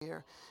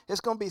here.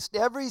 It's going to be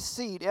every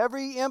seat,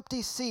 every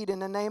empty seat in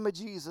the name of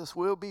Jesus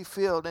will be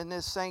filled in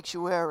this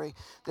sanctuary.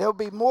 There'll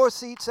be more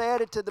seats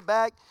added to the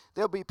back.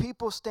 There'll be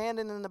people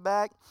standing in the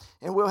back,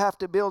 and we'll have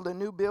to build a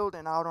new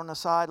building out on the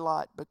side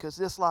lot because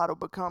this lot will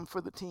become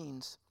for the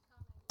teens.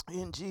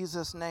 In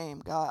Jesus'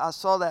 name, God. I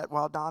saw that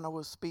while Donna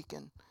was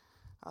speaking.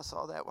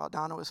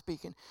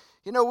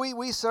 You know,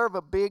 we serve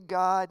a big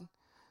God.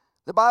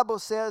 The Bible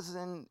says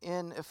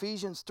in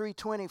Ephesians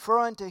 3:20, for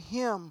unto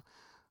him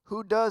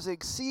who does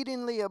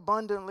exceedingly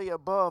abundantly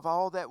above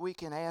all that we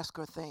can ask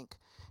or think.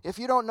 If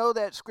you don't know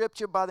that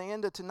scripture, by the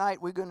end of tonight,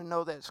 we're going to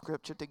know that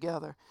scripture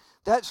together.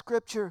 That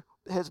scripture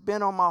has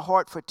been on my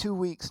heart for 2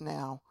 weeks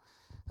now.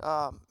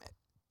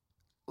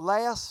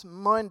 Last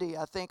Monday,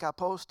 I think I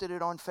posted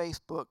it on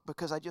Facebook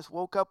because I just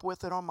woke up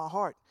with it on my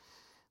heart.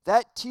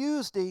 That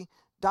Tuesday,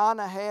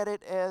 Donna had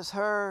it as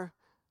her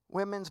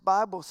women's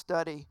Bible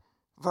study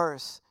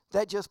verse.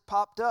 That just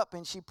popped up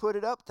and she put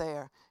it up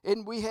there.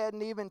 And we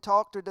hadn't even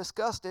talked or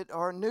discussed it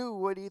or knew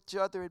what each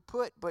other had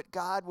put, but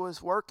God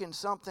was working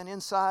something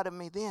inside of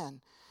me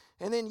then.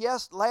 And then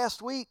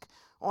last week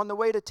on the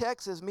way to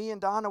Texas, me and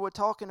Donna were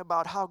talking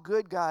about how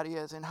good God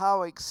is and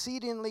how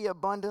exceedingly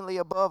abundantly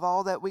above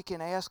all that we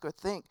can ask or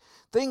think,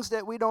 things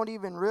that we don't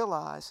even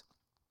realize.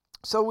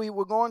 So we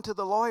were going to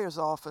the lawyer's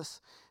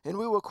office, and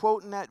we were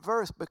quoting that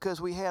verse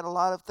because we had a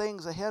lot of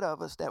things ahead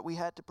of us that we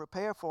had to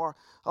prepare for,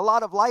 a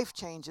lot of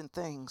life-changing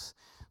things.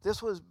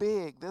 This was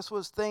big. This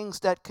was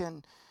things that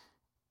can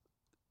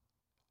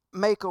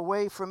make a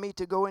way for me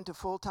to go into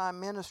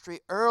full-time ministry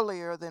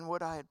earlier than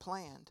what I had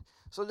planned.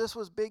 So this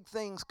was big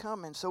things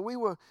coming. So we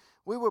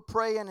were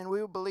praying and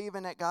we were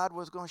believing that God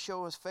was going to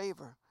show us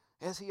favor,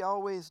 as he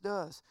always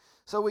does.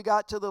 So we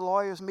got to the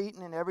lawyer's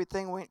meeting and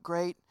everything went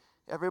great.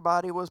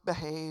 Everybody was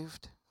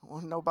behaved.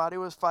 Nobody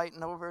was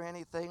fighting over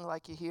anything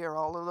like you hear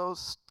all of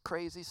those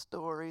crazy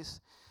stories.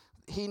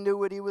 He knew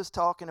what he was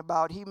talking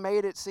about. He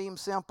made it seem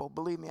simple.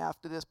 Believe me,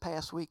 after this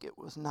past week, it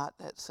was not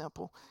that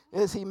simple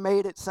as he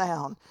made it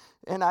sound.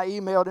 And I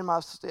emailed him.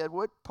 I said,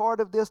 what part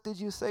of this did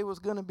you say was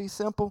going to be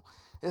simple?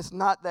 It's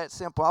not that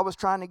simple. I was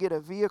trying to get a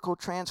vehicle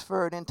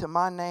transferred into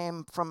my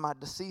name from my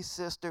deceased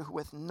sister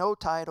with no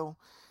title.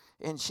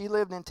 And she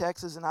lived in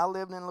Texas and I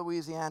lived in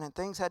Louisiana, and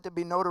things had to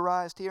be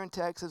notarized here in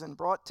Texas and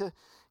brought to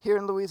here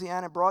in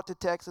Louisiana and brought to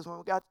Texas. When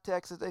we got to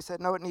Texas, they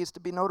said, no, it needs to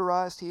be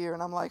notarized here.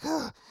 And I'm like,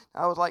 ugh.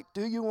 I was like,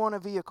 do you want a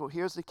vehicle?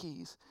 Here's the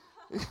keys.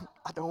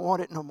 I don't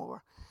want it no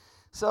more.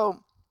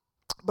 So,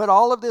 but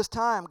all of this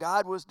time,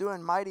 God was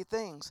doing mighty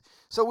things.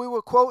 So we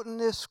were quoting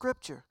this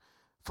scripture,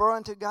 for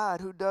unto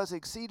God who does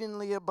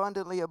exceedingly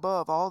abundantly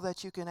above all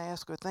that you can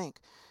ask or think.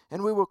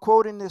 And we were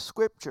quoting this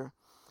scripture.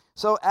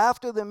 So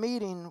after the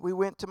meeting, we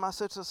went to my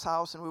sister's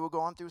house and we were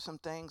going through some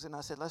things. And I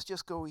said, let's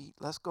just go eat.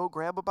 Let's go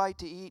grab a bite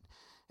to eat.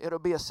 It'll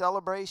be a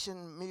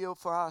celebration meal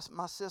for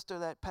my sister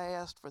that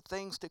passed, for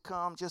things to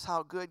come, just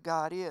how good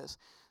God is.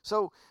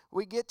 So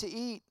we get to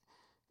eat,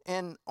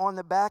 and on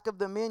the back of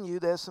the menu,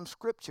 there's some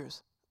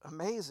scriptures.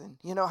 Amazing.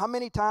 You know, how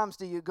many times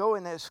do you go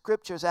and there's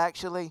scriptures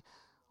actually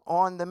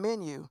on the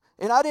menu?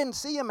 And I didn't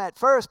see him at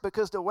first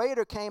because the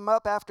waiter came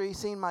up after he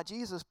seen my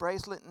Jesus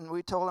bracelet, and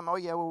we told him, oh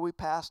yeah, well, we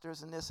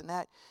pastors and this and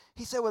that.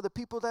 He said, well, the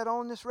people that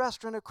own this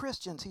restaurant are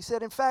Christians. He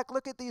said, in fact,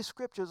 look at these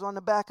scriptures on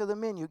the back of the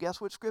menu.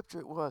 Guess what scripture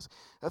it was?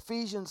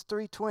 Ephesians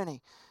 3:20.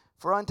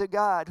 For unto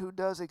God who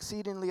does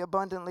exceedingly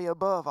abundantly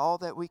above all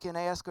that we can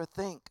ask or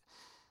think.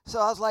 So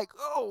I was like,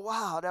 oh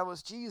wow, that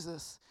was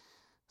Jesus.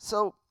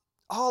 So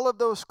all of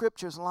those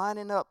scriptures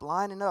lining up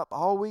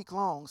all week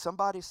long.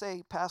 Somebody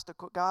say, Pastor,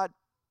 God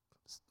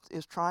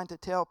is trying to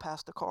tell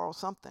Pastor Carl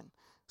something.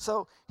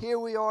 So here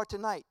we are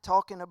tonight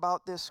talking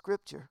about this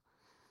scripture,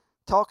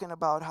 talking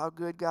about how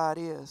good God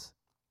is.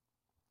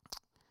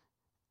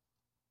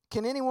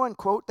 Can anyone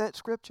quote that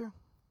scripture?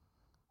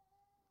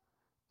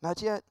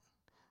 Not yet.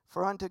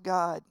 For unto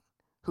God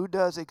who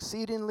does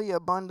exceedingly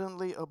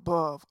abundantly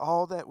above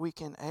all that we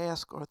can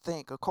ask or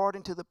think,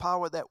 according to the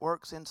power that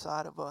works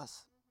inside of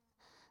us.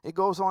 It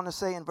goes on to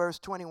say in verse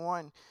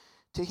 21,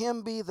 to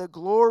him be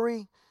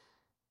glory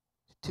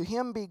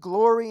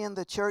in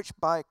the church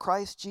by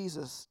Christ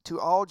Jesus to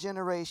all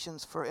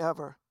generations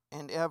forever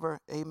and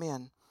ever.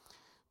 Amen.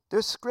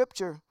 This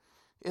scripture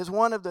is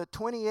one of the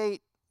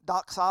 28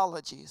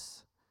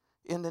 doxologies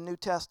in the New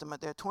Testament.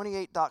 There are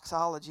 28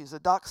 doxologies. A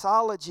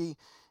doxology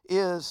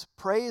is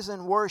praise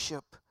and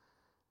worship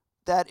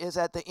that is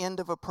at the end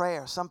of a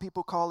prayer. Some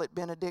people call it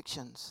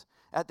benedictions.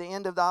 At the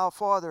end of the Our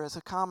Father is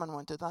a common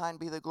one. To thine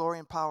be the glory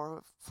and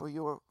power for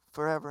your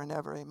forever and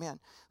ever. Amen.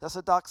 That's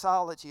a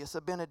doxology. It's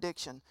a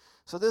benediction.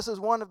 So this is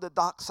one of the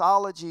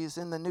doxologies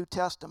in the New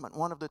Testament,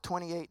 one of the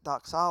 28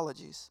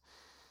 doxologies.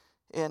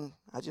 And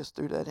I just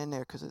threw that in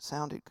there because it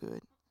sounded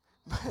good.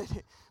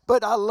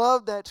 But I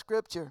love that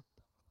scripture.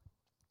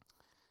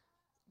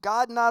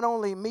 God not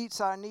only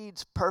meets our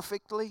needs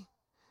perfectly,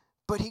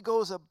 but he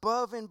goes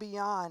above and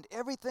beyond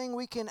everything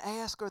we can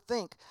ask or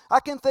think.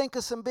 I can think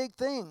of some big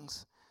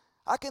things.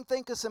 I can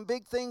think of some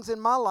big things in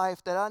my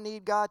life that I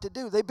need God to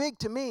do. They're big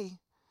to me.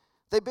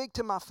 They're big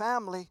to my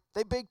family.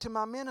 They're big to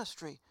my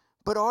ministry.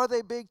 But are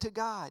they big to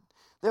God?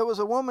 There was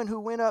a woman who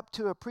went up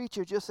to a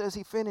preacher just as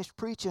he finished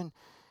preaching,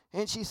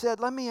 and she said,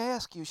 let me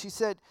ask you, she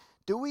said,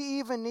 do we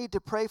even need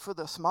to pray for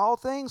the small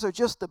things or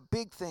just the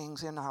big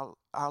things in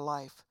our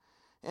life?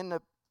 And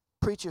the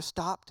preacher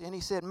stopped and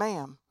he said,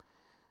 ma'am,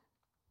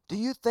 do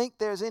you think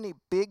there's any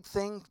big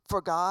thing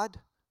for God?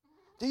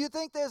 Do you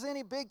think there's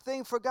any big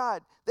thing for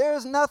God? There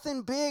is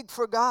nothing big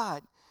for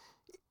God.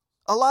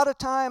 A lot of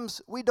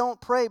times we don't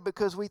pray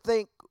because we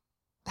think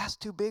that's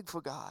too big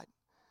for God.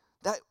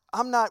 That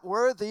I'm not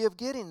worthy of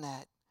getting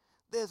that.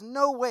 There's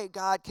no way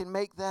God can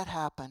make that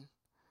happen.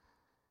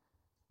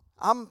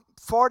 I'm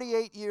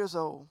 48 years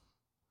old.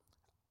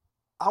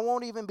 I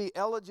won't even be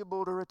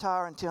eligible to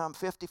retire until I'm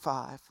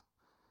 55.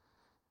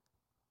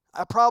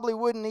 I probably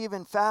wouldn't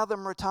even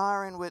fathom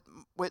retiring with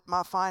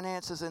my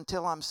finances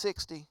until I'm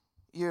 60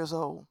 years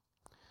old.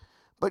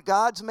 But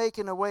God's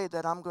making a way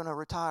that I'm going to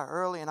retire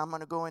early and I'm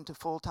going to go into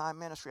full-time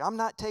ministry. I'm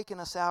not taking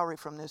a salary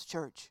from this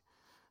church.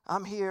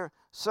 I'm here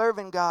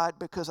serving God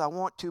because I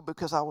want to,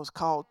 because I was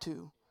called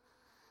to.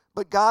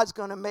 But God's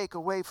going to make a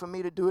way for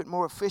me to do it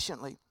more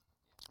efficiently.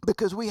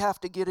 Because we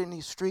have to get in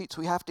these streets.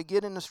 We have to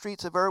get in the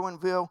streets of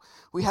Irwinville.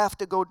 We have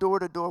to go door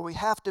to door. We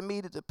have to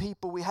meet the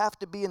people. We have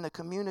to be in the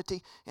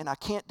community. And I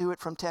can't do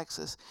it from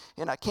Texas.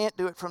 And I can't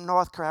do it from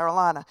North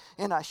Carolina.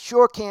 And I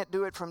sure can't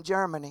do it from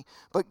Germany.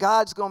 But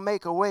God's going to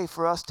make a way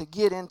for us to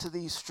get into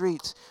these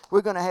streets.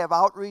 We're going to have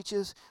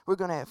outreaches. We're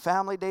going to have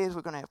family days.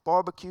 We're going to have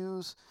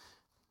barbecues.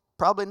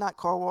 Probably not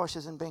car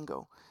washes and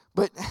bingo.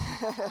 But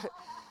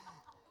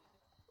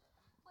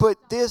But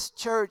this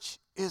church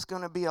is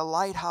going to be a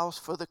lighthouse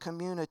for the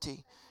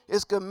community.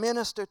 It's going to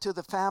minister to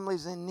the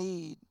families in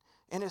need.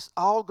 And it's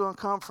all going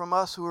to come from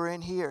us who are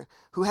in here,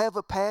 who have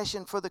a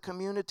passion for the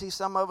community.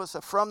 Some of us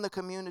are from the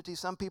community.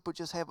 Some people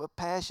just have a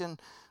passion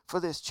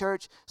for this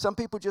church. Some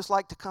people just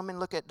like to come and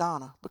look at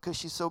Donna because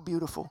she's so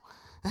beautiful.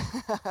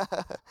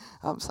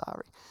 I'm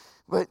sorry.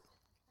 But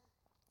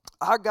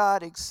our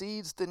God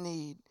exceeds the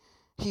need.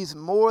 He's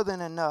more than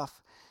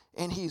enough.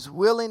 And He's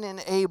willing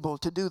and able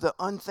to do the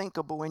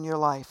unthinkable in your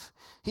life.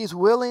 He's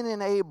willing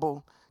and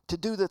able to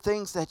do the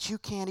things that you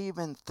can't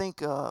even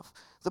think of.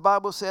 The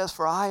Bible says,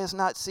 for eye has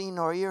not seen,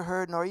 nor ear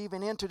heard, nor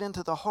even entered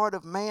into the heart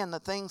of man the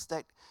things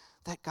that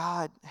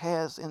God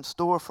has in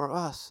store for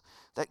us,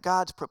 that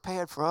God's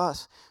prepared for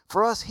us.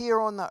 For us here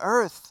on the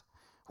earth,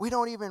 we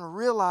don't even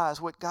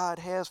realize what God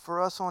has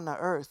for us on the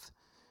earth.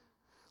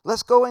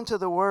 Let's go into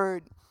the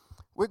Word.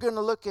 We're going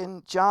to look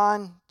in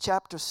John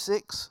chapter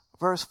 6,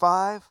 verse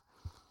 5.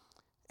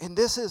 And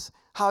this is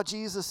how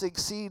Jesus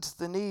exceeds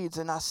the needs.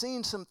 And I've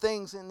seen some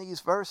things in these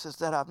verses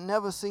that I've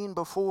never seen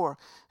before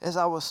as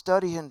I was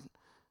studying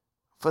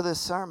for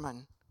this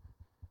sermon.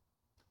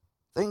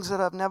 Things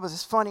that I've never,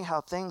 it's funny how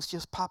things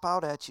just pop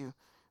out at you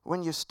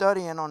when you're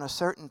studying on a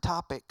certain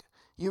topic.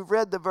 You've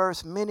read the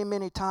verse many,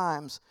 many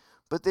times,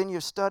 but then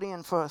you're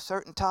studying for a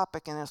certain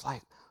topic and it's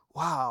like,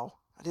 wow,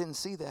 I didn't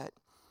see that.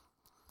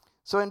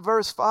 So in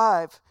verse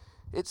 5,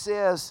 it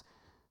says,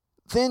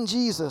 then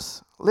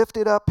Jesus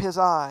lifted up his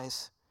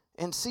eyes,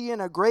 and seeing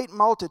a great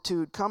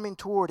multitude coming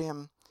toward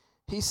him,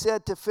 he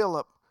said to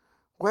Philip,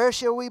 where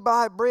shall we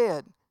buy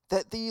bread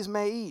that these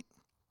may eat?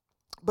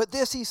 But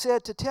this he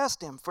said to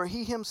test him, for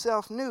he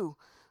himself knew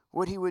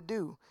what he would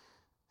do.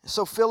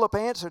 So Philip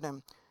answered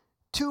him,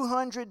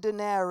 200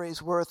 denarii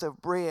worth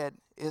of bread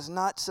is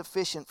not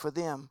sufficient for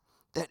them,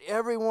 that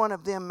every one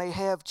of them may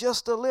have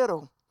just a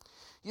little.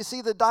 You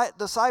see, the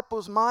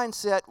disciples'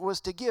 mindset was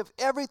to give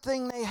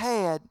everything they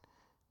had,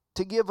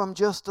 to give them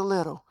just a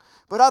little.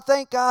 But I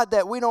thank God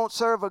that we don't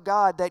serve a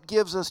God that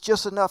gives us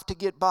just enough to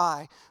get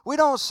by. We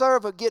don't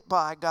serve a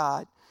get-by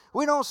God.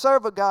 We don't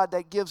serve a God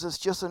that gives us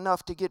just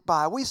enough to get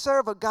by. We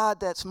serve a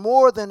God that's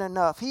more than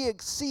enough. He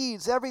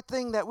exceeds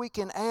everything that we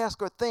can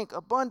ask or think,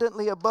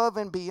 abundantly above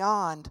and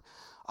beyond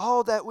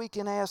all that we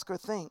can ask or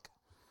think.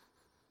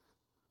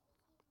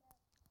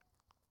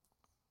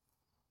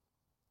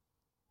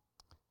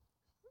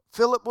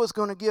 Philip was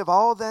going to give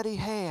all that he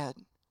had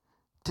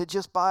to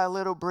just buy a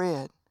little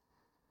bread.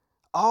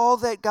 All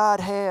that God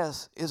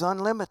has is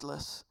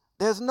unlimitless.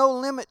 There's no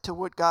limit to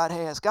what God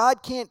has.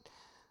 God can't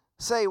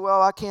say,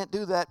 well, I can't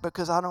do that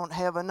because I don't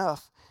have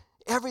enough.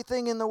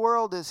 Everything in the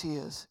world is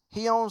His.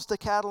 He owns the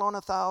cattle on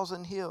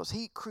 1,000 hills.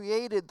 He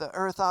created the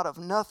earth out of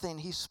nothing.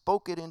 He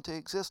spoke it into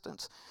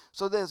existence.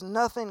 So there's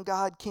nothing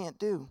God can't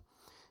do.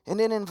 And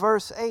then in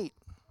verse 8,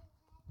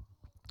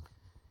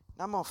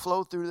 I'm going to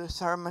flow through this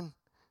sermon.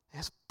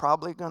 It's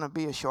probably going to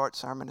be a short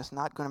sermon. It's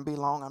not going to be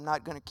long. I'm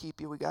not going to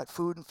keep you. We got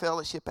food and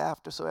fellowship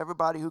after, so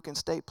everybody who can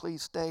stay,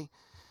 please stay,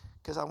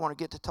 because I want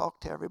to get to talk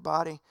to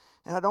everybody.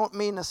 And I don't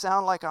mean to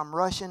sound like I'm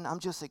rushing. I'm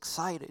just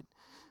excited.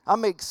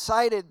 I'm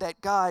excited that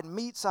God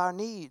meets our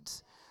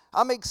needs.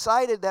 I'm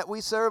excited that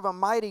we serve a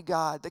mighty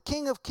God, the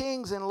King of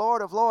Kings and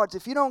Lord of Lords.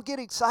 If you don't get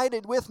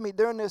excited with me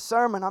during this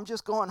sermon, I'm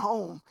just going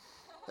home.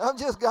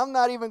 I'm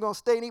not even going to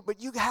stay and eat,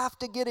 but you have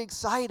to get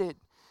excited.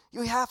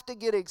 You have to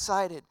get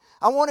excited.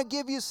 I want to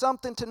give you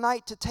something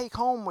tonight to take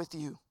home with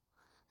you.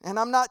 And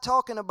I'm not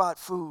talking about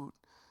food.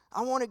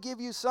 I want to give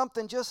you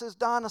something, just as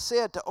Donna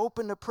said, to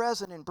open the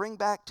present and bring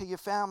back to your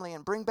family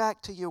and bring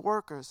back to your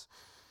workers.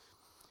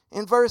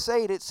 In verse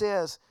 8 it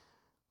says,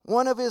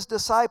 one of his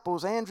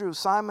disciples, Andrew,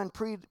 Simon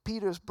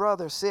Peter's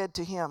brother, said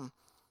to him,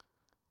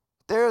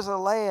 there's a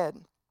lad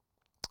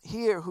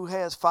here who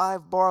has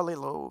 5 barley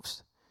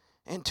loaves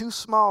and 2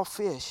 small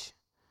fish.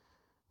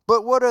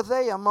 But what are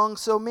they among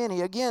so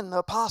many? Again, the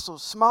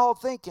apostles, small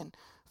thinking,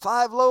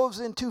 5 loaves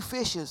and 2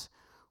 fishes.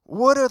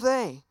 What are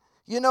they?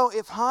 You know,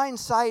 if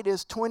hindsight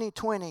is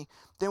 20/20,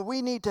 then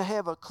we need to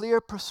have a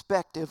clear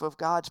perspective of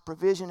God's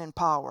provision and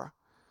power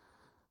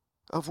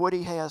of what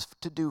he has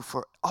to do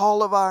for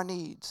all of our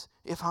needs,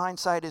 if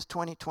hindsight is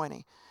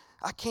 20/20.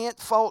 I can't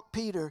fault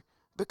Peter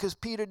because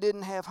Peter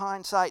didn't have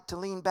hindsight to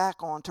lean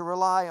back on, to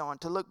rely on,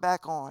 to look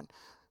back on.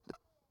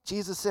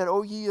 Jesus said,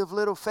 "O ye of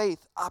little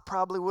faith," I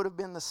probably would have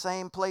been the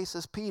same place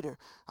as Peter.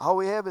 All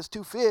we have is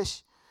 2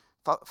 fish,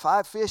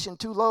 5 fish and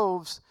 2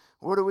 loaves.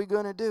 What are we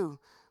going to do?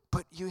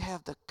 But you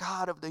have the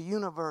God of the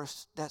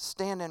universe that's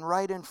standing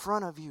right in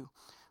front of you.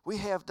 We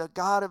have the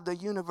God of the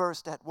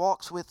universe that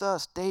walks with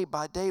us day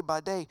by day by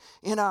day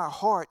in our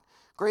heart.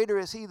 Greater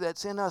is he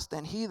that's in us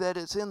than he that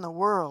is in the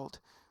world.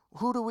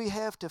 Who do we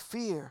have to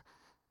fear?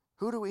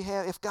 Who do we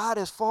have? If God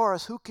is for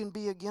us, who can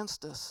be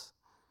against us?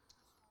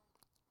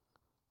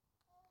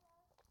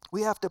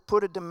 We have to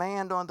put a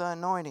demand on the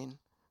anointing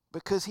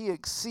because he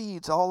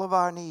exceeds all of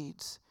our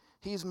needs.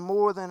 He's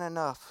more than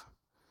enough.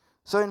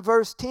 So in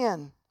verse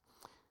 10,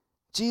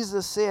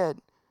 Jesus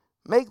said,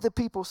 "Make the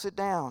people sit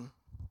down."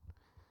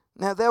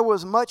 Now there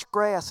was much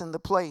grass in the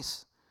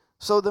place.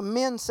 So the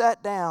men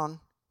sat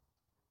down,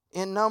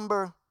 in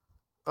number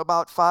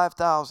about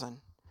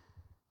 5,000.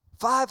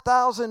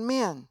 5,000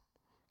 men.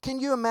 Can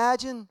you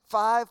imagine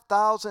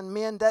 5,000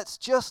 men? That's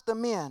just the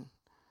men.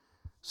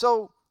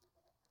 So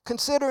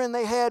considering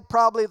they had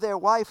probably their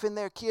wife and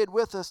their kid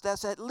with us,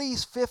 that's at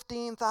least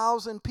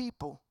 15,000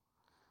 people.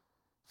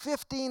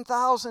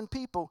 15,000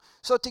 people.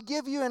 So to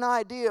give you an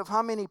idea of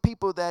how many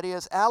people that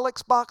is,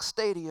 Alex Box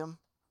Stadium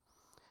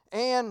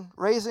and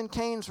Raising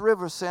Cane's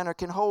River Center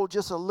can hold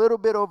just a little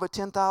bit over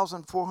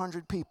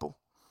 10,400 people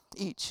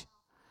each.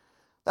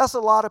 That's a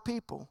lot of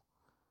people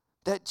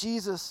that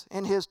Jesus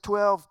and his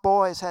 12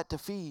 boys had to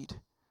feed.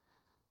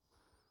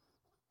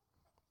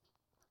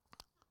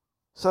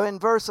 So in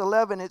verse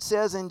 11 it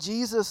says, "And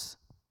Jesus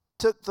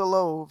took the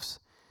loaves,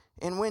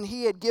 and when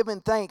he had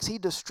given thanks, he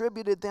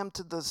distributed them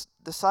to the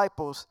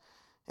disciples,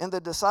 and the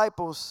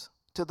disciples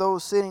to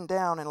those sitting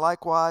down, and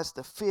likewise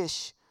the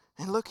fish."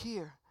 And look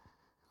here,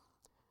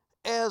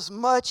 as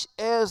much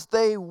as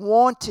they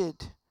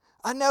wanted.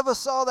 I never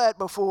saw that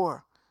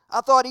before. I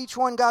thought each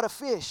one got a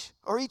fish,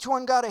 or each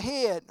one got a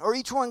head, or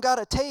each one got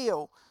a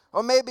tail,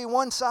 or maybe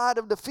one side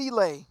of the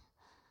fillet,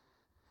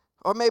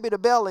 or maybe the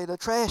belly, the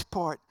trash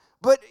part.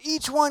 But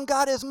each one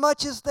got as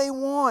much as they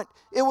want.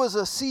 It was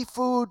a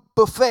seafood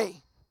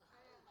buffet.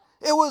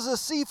 It was a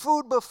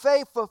seafood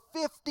buffet for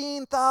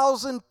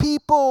 15,000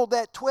 people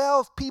that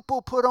 12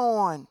 people put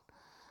on.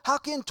 How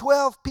can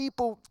 12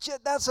 people,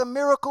 that's a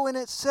miracle in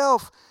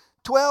itself.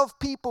 12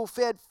 people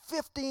fed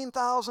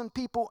 15,000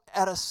 people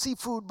at a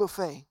seafood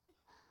buffet.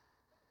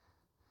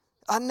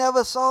 I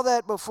never saw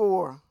that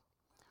before.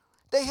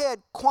 They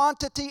had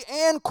quantity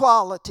and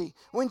quality.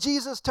 When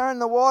Jesus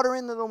turned the water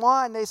into the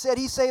wine, they said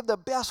he saved the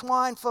best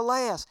wine for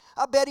last.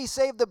 I bet he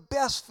saved the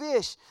best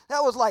fish.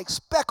 That was like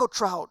speckled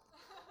trout,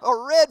 a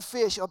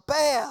redfish, a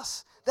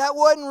bass. That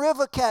wasn't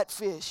river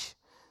catfish.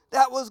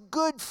 That was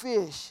good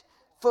fish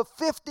for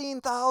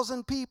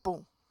 15,000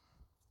 people.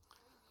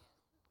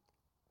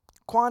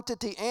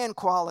 Quantity and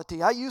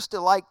quality. I used to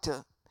like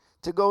to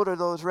go to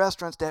those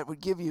restaurants that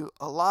would give you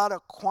a lot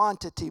of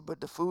quantity,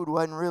 but the food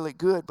wasn't really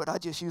good, but I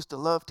just used to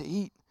love to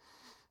eat.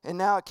 And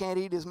now I can't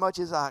eat as much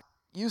as I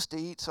used to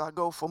eat, so I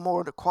go for more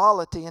of the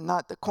quality and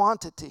not the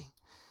quantity.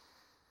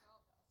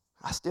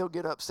 I still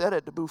get upset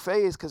at the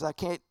buffets because I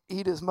can't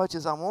eat as much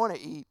as I want to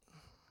eat.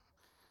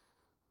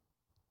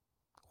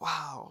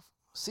 Wow,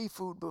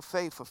 seafood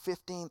buffet for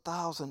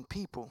 15,000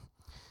 people.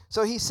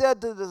 So he said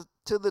to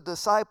the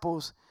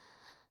disciples,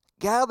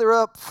 "Gather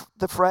up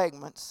the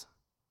fragments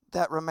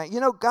that remain." You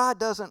know, God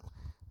doesn't,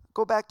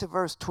 go back to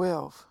verse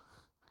 12.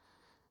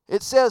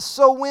 It says,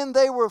 "So when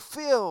they were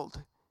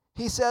filled,"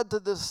 he said to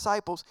the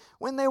disciples,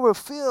 when they were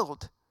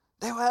filled,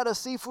 they had a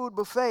seafood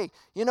buffet.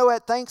 You know,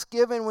 at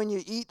Thanksgiving when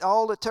you eat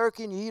all the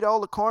turkey and you eat all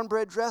the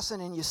cornbread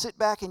dressing and you sit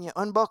back and you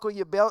unbuckle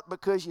your belt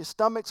because your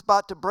stomach's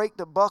about to break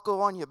the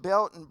buckle on your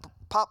belt and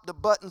pop the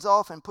buttons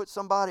off and put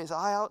somebody's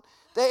eye out.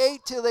 They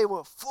ate till they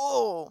were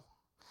full.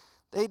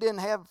 They didn't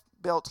have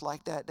belts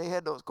like that. They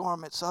had those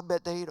garments, so I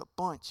bet they ate a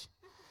bunch.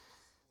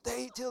 They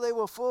ate till they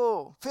were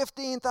full.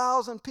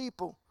 15,000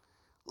 people.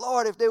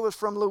 Lord, if they was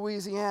from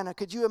Louisiana,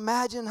 could you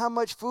imagine how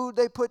much food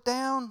they put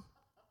down?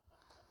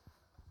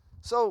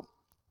 So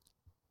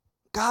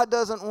God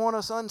doesn't want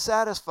us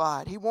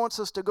unsatisfied. He wants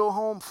us to go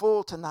home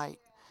full tonight.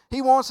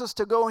 He wants us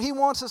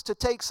to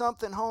take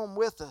something home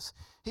with us.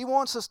 He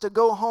wants us to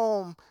go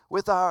home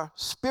with our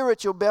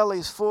spiritual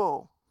bellies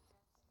full.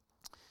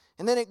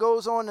 And then it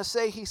goes on to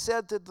say, he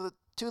said to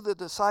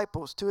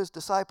to his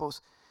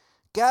disciples,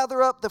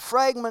 gather up the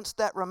fragments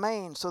that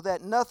remain so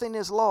that nothing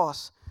is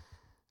lost.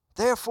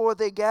 Therefore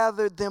they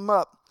gathered them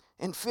up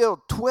and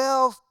filled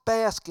 12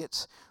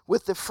 baskets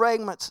with the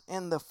fragments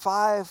and the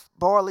 5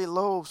 barley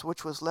loaves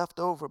which was left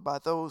over by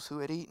those who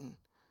had eaten.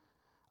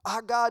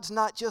 Our God's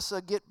not just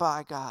a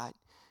get-by God.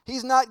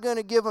 He's not going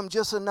to give them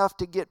just enough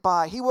to get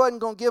by. He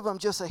wasn't going to give them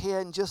just a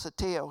head and just a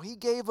tail. He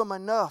gave them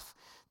enough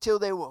till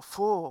they were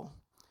full.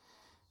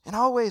 And I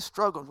always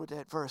struggled with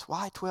that verse.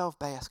 Why 12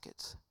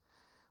 baskets?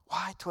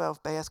 Why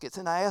 12 baskets?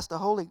 And I asked the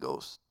Holy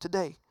Ghost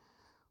today,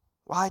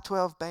 why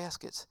 12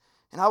 baskets?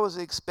 And I was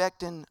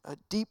expecting a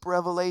deep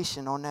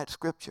revelation on that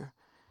scripture.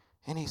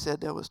 And he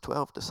said there was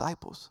 12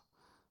 disciples,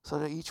 so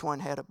that each one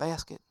had a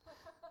basket.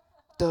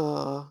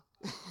 Duh.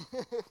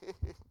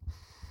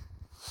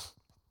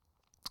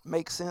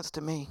 Makes sense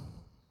to me.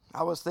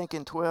 I was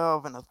thinking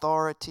 12 and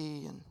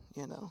authority and,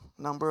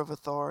 number of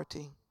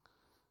authority.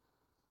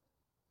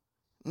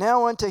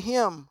 Now unto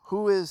him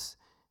who is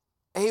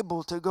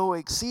able to go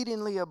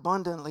exceedingly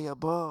abundantly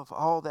above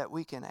all that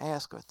we can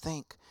ask or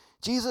think.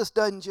 Jesus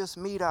doesn't just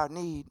meet our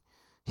need.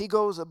 He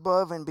goes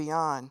above and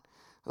beyond.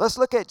 Let's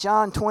look at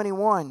John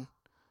 21,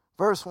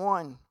 verse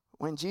 1,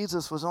 when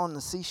Jesus was on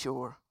the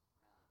seashore.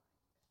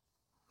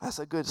 That's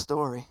a good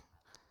story.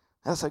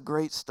 That's a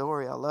great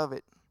story. I love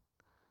it.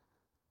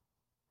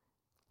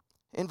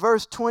 In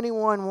verse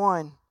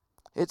 21:1,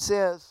 it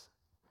says,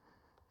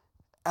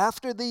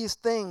 after these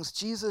things,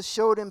 Jesus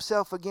showed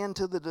himself again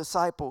to the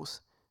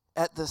disciples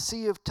at the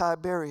Sea of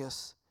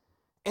Tiberias.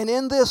 And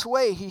in this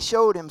way he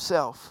showed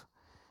himself.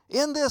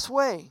 In this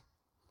way.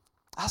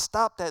 I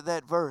stopped at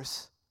that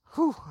verse.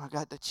 Whew, I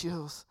got the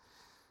chills.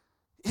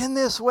 In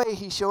this way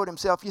he showed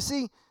himself. You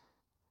see,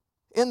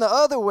 in the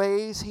other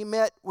ways, he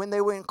met when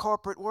they were in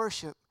corporate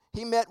worship.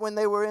 He met when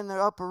they were in the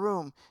upper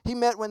room. He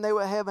met when they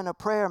were having a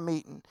prayer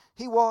meeting.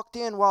 He walked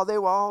in while they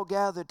were all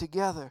gathered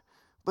together.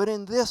 But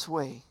in this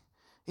way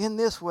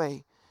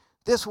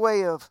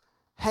of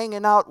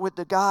hanging out with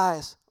the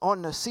guys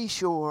on the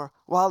seashore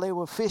while they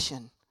were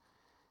fishing,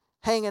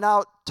 hanging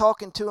out,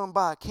 talking to them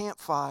by a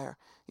campfire.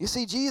 You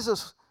see,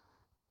 Jesus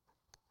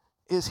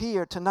is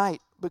here tonight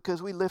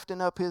because we're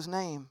lifting up his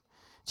name.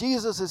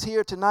 Jesus is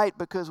here tonight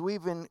because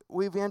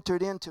we've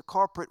entered into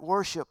corporate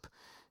worship,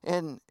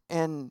 and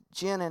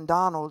Jen and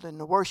Donald and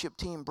the worship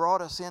team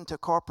brought us into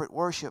corporate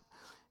worship,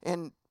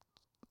 and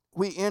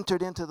we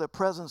entered into the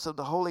presence of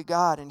the Holy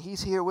God, and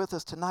he's here with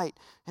us tonight,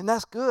 and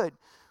that's good.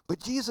 But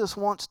Jesus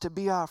wants to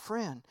be our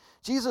friend.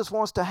 Jesus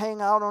wants to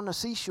hang out on the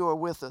seashore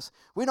with us.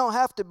 We don't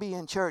have to be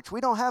in church. We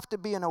don't have to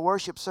be in a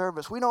worship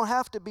service. We don't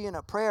have to be in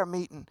a prayer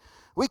meeting.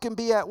 We can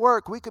be at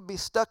work. We could be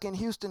stuck in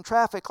Houston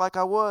traffic like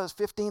I was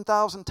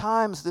 15,000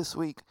 times this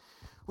week.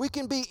 We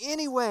can be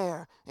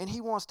anywhere, and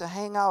he wants to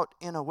hang out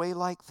in a way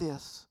like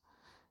this.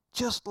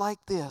 Just like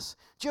this.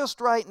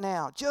 Just right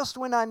now. Just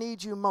when I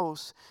need you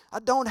most. I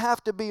don't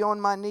have to be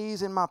on my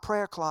knees in my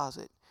prayer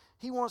closet.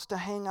 He wants to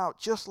hang out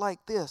just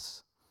like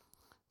this,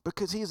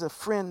 because he's a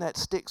friend that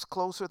sticks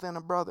closer than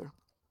a brother.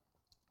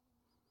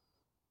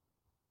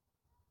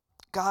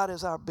 God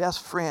is our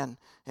best friend,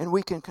 and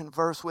we can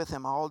converse with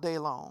him all day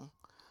long.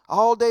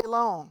 All day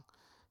long.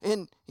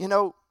 And,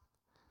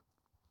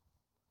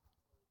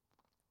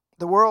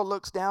 the world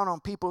looks down on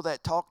people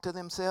that talk to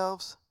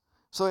themselves.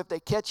 So if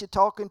they catch you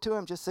talking to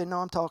him, just say, no,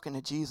 I'm talking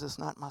to Jesus,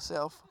 not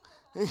myself.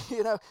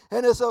 And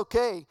it's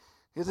okay,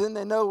 because then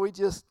they know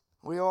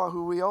we are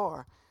who we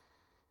are.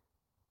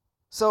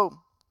 So,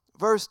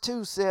 verse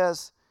 2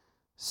 says,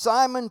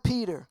 Simon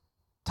Peter,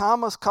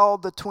 Thomas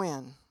called the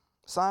twin.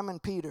 Simon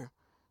Peter,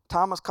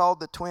 Thomas called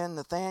the twin,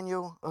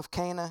 Nathanael of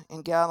Cana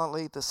in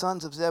Galilee, the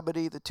sons of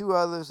Zebedee, the 2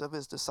 others of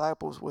his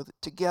disciples were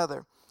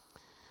together.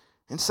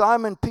 And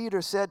Simon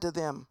Peter said to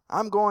them,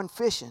 I'm going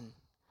fishing.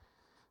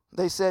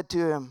 They said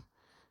to him,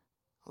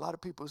 a lot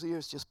of people's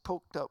ears just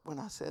poked up when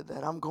I said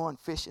that. I'm going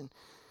fishing.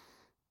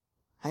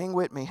 Hang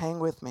with me, hang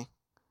with me.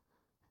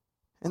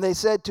 And they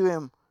said to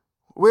him,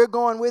 we're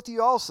going with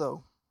you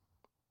also.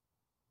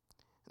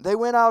 They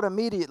went out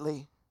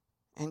immediately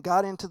and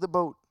got into the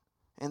boat.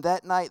 And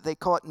that night they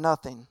caught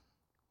nothing.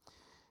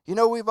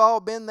 We've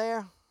all been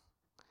there.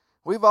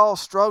 We've all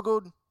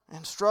struggled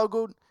and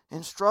struggled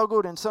and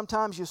struggled. And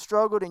sometimes you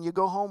struggled and you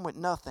go home with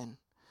nothing.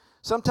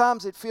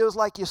 Sometimes it feels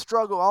like you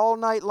struggle all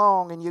night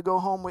long and you go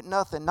home with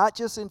nothing. Not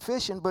just in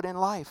fishing, but in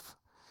life.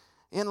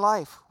 In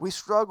life, we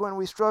struggle and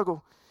we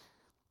struggle.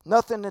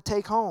 Nothing to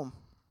take home.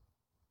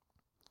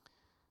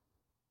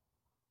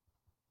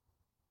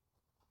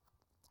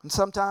 And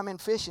sometimes in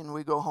fishing,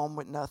 we go home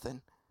with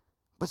nothing.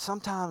 But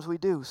sometimes we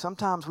do.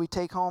 Sometimes we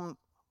take home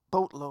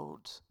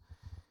boatloads.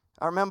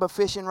 I remember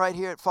fishing right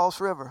here at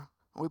False River.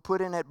 We put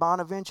in at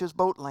Bonaventure's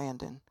boat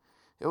landing.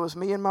 It was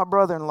me and my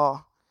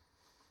brother-in-law.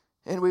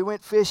 And we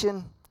went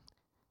fishing,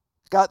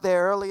 got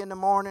there early in the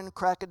morning,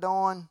 crack of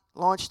dawn,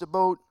 launched the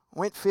boat,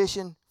 went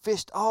fishing,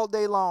 fished all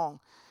day long.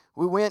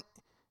 We went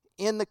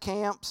in the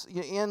camps,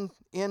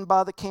 in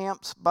by the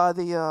camps, by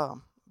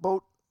the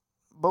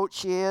boat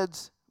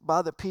sheds,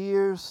 by the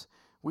piers.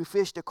 We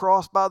fished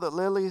across by the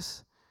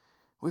lilies.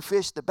 We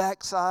fished the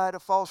back side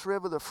of False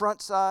River, the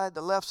front side,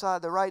 the left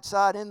side, the right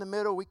side. In the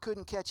middle, we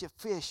couldn't catch a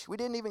fish. We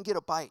didn't even get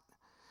a bite.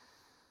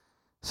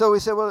 So we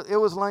said, well, it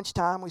was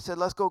lunchtime. We said,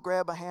 let's go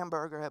grab a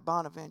hamburger at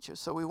Bonaventure.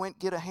 So we went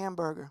get a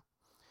hamburger.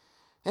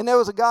 And there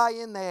was a guy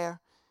in there.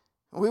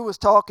 And we was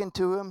talking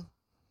to him,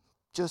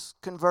 just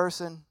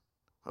conversing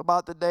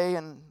about the day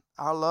and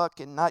our luck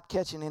and not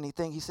catching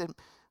anything. He said,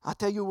 I'll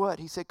tell you what.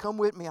 He said, come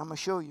with me. I'm going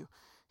to show you.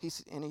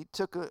 And he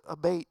took a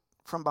bait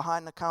from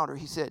behind the counter.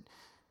 He said,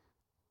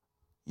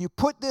 you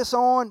put this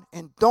on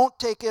and don't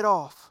take it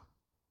off.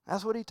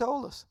 That's what he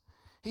told us.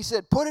 He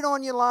said, put it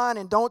on your line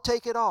and don't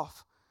take it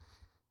off.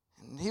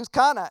 And he was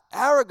kind of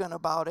arrogant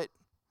about it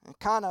and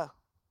kind of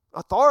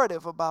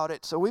authoritative about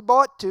it. So we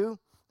bought two,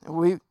 and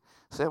we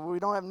said, well, we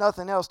don't have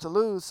nothing else to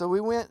lose. So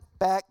we went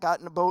back, got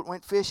in the boat,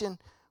 went fishing.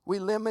 We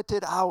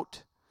limited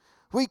out.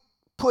 We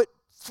put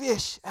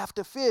fish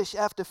after fish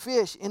after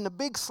fish in the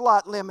big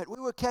slot limit.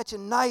 We were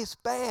catching nice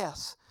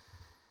bass.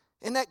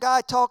 And that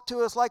guy talked to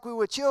us like we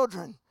were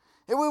children.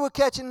 And we were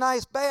catching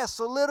nice bass.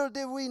 So little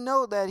did we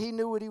know that he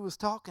knew what he was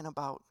talking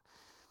about.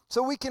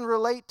 So we can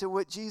relate to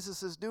what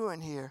Jesus is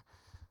doing here.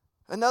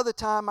 Another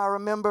time I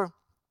remember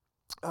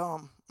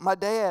my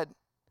dad,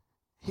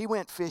 he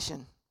went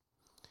fishing.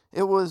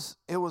 It was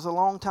a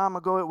long time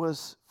ago. It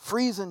was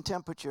freezing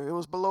temperature. It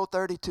was below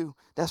 32.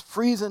 That's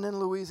freezing in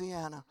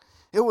Louisiana.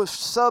 It was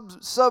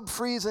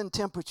sub-freezing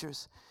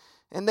temperatures.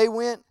 And they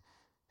went,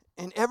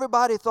 and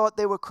everybody thought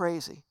they were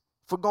crazy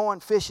for going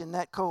fishing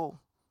that cold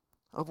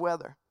of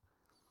weather.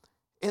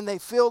 And they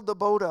filled the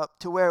boat up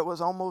to where it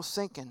was almost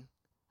sinking.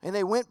 And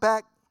they went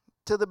back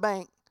to the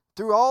bank,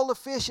 threw all the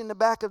fish in the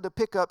back of the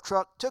pickup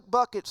truck, took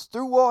buckets,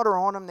 threw water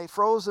on them. They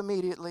froze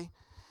immediately.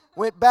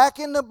 Went back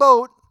in the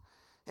boat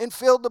and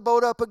filled the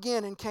boat up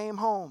again and came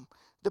home.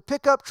 The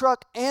pickup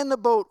truck and the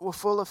boat were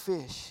full of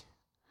fish.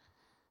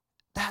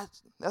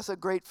 That's a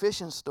great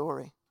fishing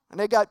story. And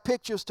they got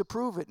pictures to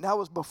prove it. And that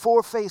was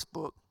before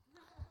Facebook.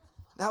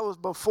 That was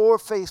before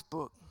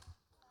Facebook.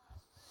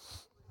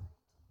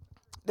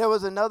 There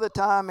was another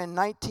time in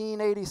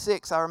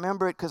 1986. I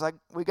remember it because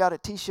we got a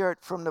T-shirt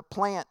from the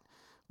plant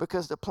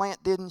because the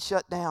plant didn't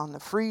shut down. The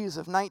freeze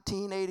of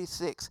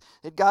 1986.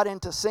 It got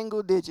into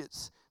single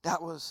digits.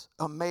 That was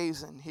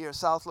amazing here,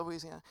 South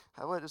Louisiana.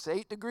 What is it,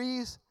 8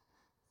 degrees?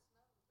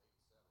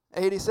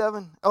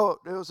 87? Oh,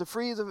 there was a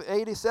freeze of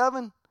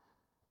 87?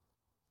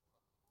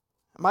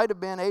 It might have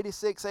been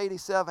 86,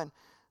 87.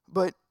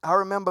 But I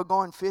remember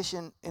going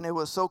fishing, and it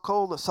was so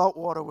cold the salt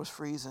water was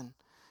freezing.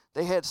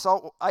 They had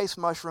ice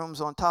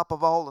mushrooms on top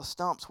of all the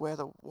stumps where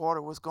the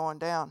water was going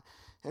down.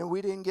 And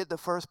we didn't get the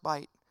first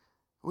bite.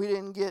 We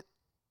didn't get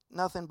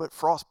nothing but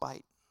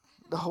frostbite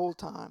the whole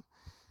time.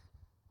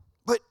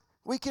 But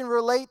we can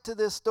relate to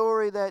this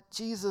story that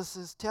Jesus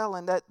is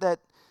telling, that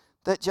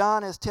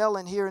John is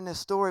telling here in this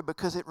story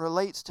because it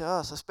relates to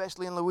us,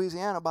 especially in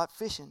Louisiana about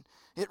fishing.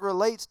 It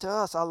relates to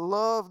us. I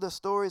love the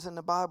stories in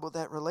the Bible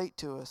that relate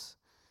to us.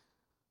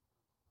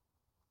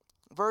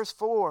 Verse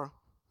 4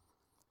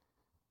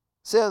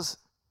 says,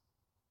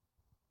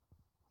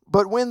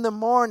 but when the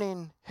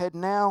morning had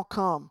now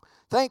come,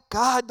 thank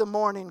God the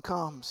morning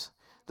comes.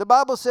 The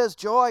Bible says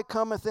joy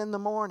cometh in the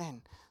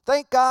morning.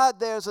 Thank God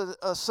there's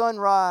a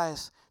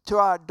sunrise to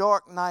our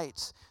dark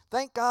nights.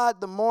 Thank God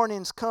the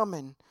morning's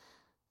coming.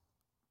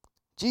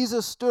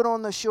 Jesus stood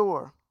on the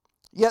shore,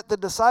 yet the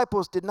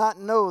disciples did not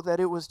know that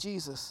it was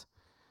Jesus.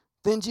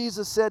 Then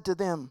Jesus said to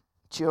them,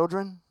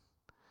 children.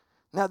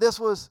 Now this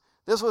was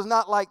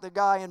not like the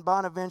guy in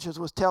Bonaventure's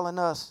was telling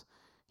us,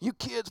 you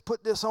kids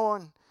put this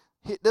on.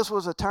 This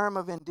was a term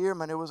of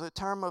endearment. It was a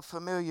term of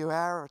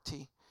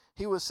familiarity.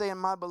 He was saying,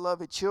 my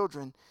beloved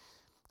children.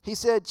 He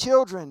said,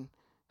 children,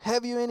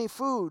 have you any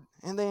food?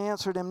 And they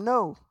answered him,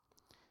 no.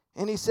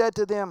 And he said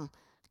to them,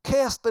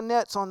 cast the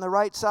nets on the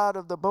right side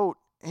of the boat,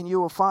 and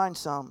you will find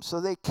some. So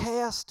they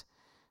cast,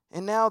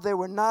 and now they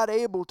were not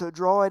able to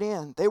draw it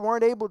in. They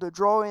weren't able to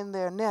draw in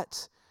their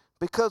nets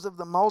because of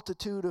the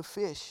multitude of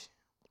fish.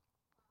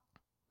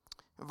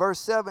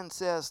 Verse 7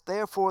 says,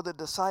 therefore the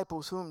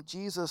disciple whom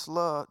Jesus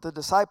loved,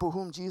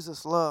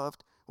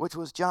 which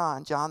was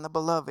John the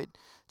beloved.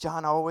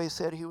 John always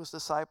said he was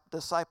the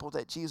disciple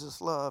that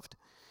Jesus loved,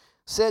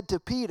 said to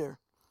Peter,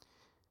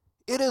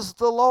 it is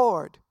the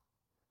Lord.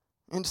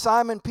 And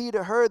Simon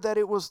Peter heard that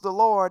it was the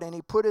Lord, and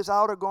he put his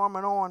outer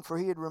garment on, for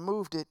he had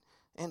removed it,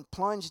 and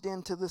plunged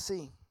into the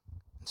sea,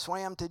 and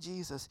swam to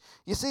Jesus.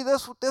 You see,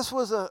 this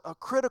was a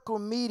critical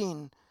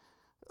meeting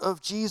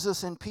of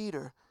Jesus and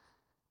Peter.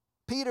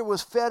 Peter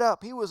was fed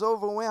up. He was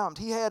overwhelmed.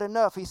 He had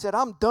enough. He said,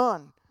 I'm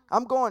done.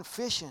 I'm going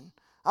fishing.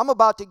 I'm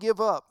about to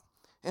give up.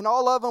 And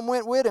all of them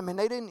went with him, and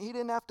he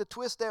didn't have to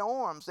twist their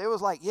arms. They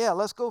was like, yeah,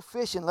 let's go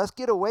fishing. Let's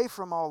get away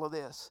from all of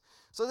this.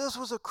 So this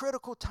was a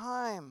critical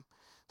time.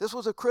 This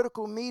was a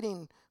critical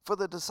meeting for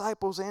the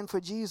disciples and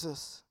for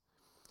Jesus.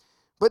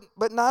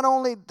 But not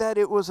only that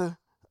it was a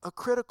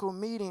critical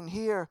meeting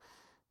here,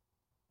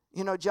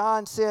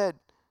 John said,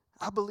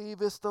 I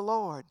believe it's the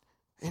Lord.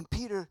 And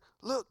Peter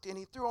looked, and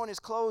he threw on his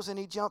clothes, and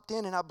he jumped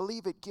in, and I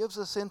believe it gives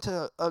us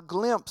into a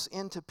glimpse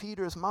into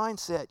Peter's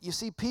mindset. You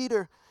see,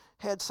 Peter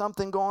had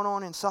something going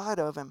on inside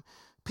of him.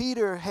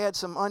 Peter had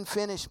some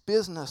unfinished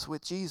business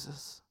with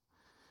Jesus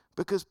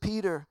because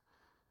Peter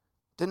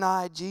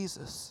denied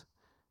Jesus.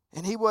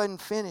 And he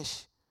wasn't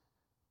finished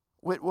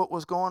with what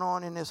was going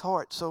on in his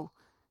heart. So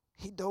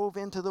he dove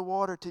into the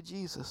water to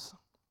Jesus.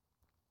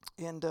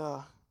 And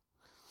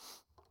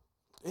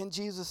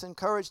Jesus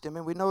encouraged him.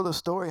 And we know the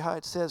story how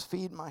it says,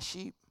 feed my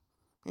sheep.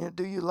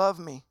 Do you love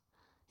me?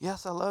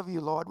 Yes, I love you,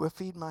 Lord. Well,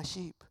 feed my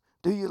sheep.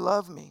 Do you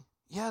love me?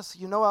 Yes,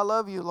 I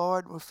love you,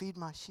 Lord. Well, feed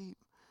my sheep.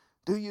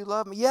 Do you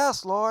love me?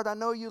 Yes, Lord, I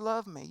know you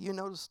love me. You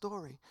know the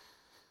story.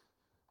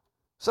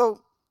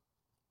 So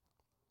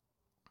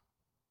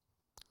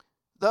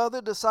the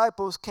other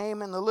disciples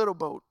came in the little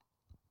boat,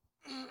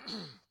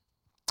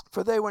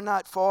 for they were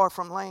not far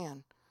from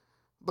land,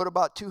 but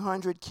about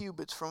 200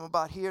 cubits from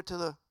about here to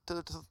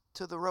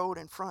the road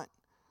in front,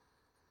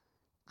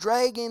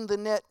 dragging the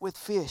net with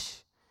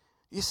fish.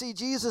 You see,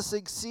 Jesus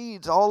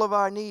exceeds all of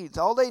our needs.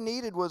 All they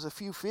needed was a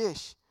few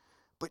fish,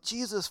 but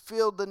Jesus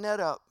filled the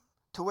net up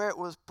to where it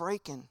was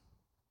breaking.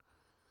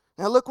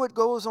 Now look what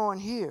goes on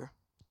here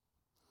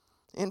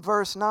in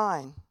verse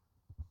 9.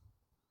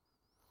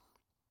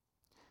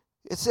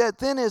 It said,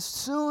 then as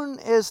soon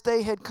as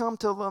they had come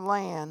to the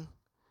land,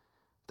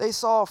 they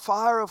saw a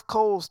fire of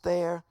coals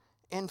there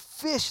and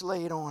fish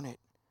laid on it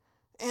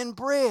and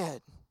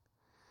bread.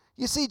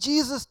 You see,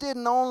 Jesus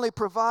didn't only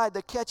provide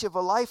the catch of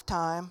a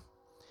lifetime.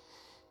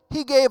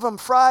 He gave them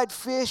fried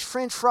fish,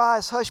 French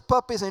fries, hush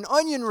puppies, and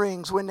onion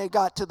rings when they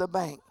got to the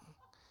bank.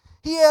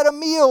 He had a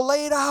meal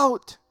laid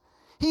out.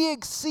 He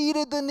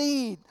exceeded the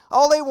need.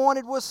 All they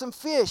wanted was some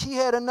fish. He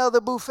had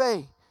another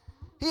buffet.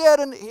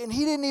 And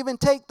he didn't even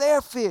take their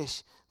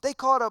fish.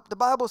 The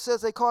Bible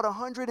says they caught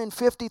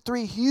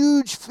 153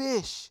 huge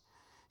fish.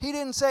 He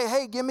didn't say,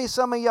 hey, give me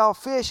some of y'all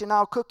fish and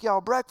I'll cook y'all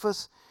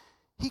breakfast.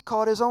 He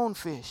caught his own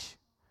fish.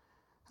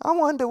 I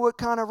wonder what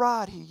kind of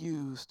rod he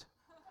used.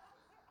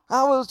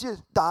 I was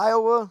just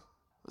Daiwa,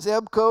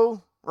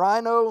 Zebco,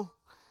 Rhino,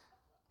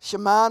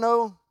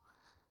 Shimano.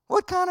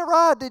 What kind of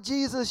rod did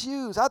Jesus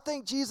use? I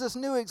think Jesus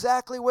knew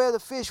exactly where the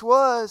fish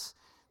was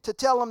to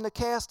tell them to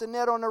cast the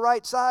net on the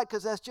right side,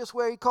 because that's just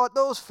where he caught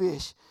those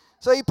fish.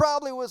 So he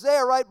probably was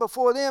there right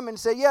before them and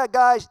said, yeah,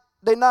 guys,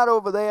 they're not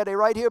over there. They're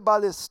right here by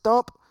this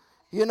stump,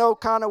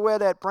 kind of where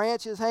that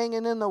branch is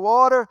hanging in the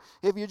water.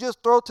 If you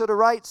just throw to the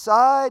right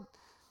side.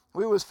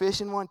 We was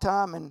fishing one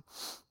time, and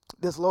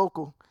this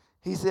local,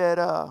 he said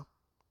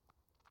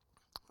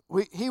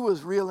he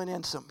was reeling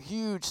in some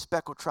huge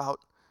speckled trout.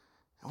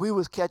 We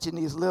was catching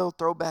these little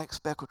throwback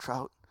speckled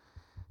trout.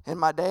 And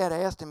my dad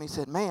asked him, he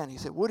said,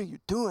 what are you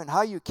doing? How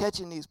are you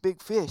catching these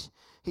big fish?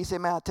 He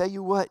said, man, I'll tell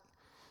you what,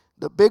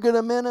 the bigger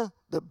the minnow,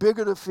 the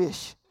bigger the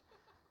fish.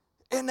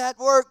 And that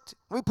worked.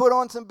 We put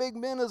on some big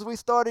minnows. We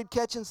started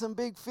catching some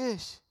big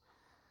fish.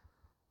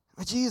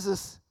 But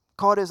Jesus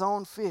caught his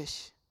own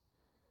fish.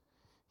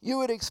 You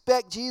would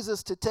expect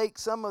Jesus to take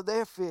some of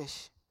their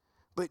fish,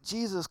 but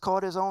Jesus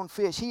caught his own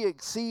fish. He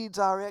exceeds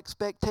our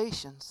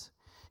expectations.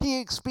 He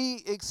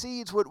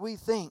exceeds what we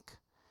think,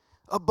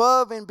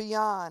 above and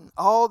beyond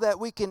all that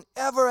we can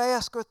ever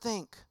ask or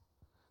think.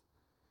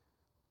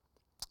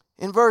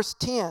 In verse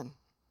 10,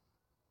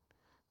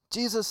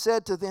 Jesus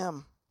said to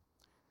them,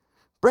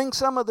 bring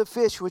some of the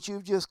fish which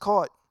you've just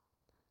caught.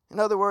 In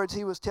other words,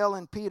 he was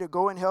telling Peter,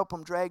 go and help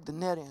him drag the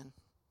net in.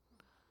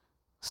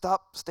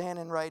 Stop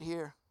standing right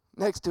here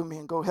next to me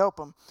and go help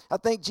him. I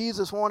think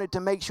Jesus wanted to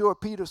make sure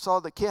Peter saw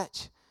the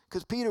catch,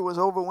 because Peter was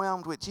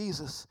overwhelmed with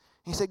Jesus.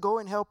 He said, go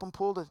and help him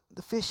pull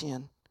the fish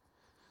in.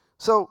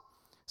 So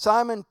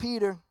Simon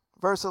Peter,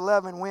 verse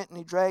 11, went and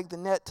he dragged the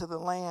net to the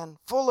land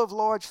full of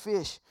large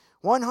fish,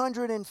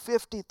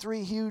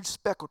 153 huge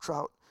speckled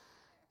trout.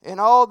 And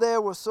all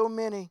there were so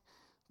many,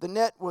 the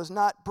net was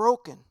not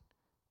broken.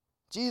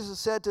 Jesus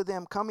said to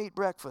them, come eat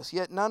breakfast.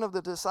 Yet none of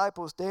the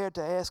disciples dared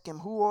to ask him,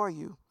 who are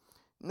you?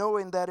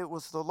 Knowing that it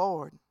was the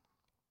Lord.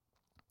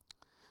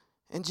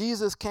 And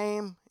Jesus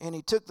came and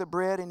he took the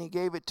bread and he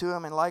gave it to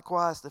him, and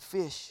likewise the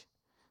fish.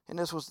 And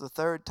this was the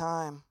third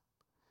time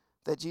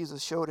that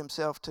Jesus showed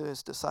himself to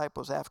his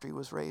disciples after he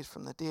was raised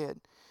from the dead.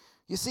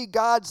 You see,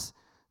 God's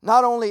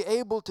not only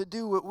able to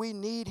do what we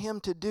need him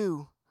to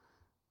do,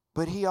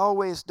 but he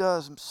always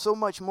does so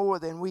much more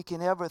than we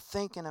can ever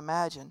think and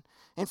imagine.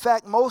 In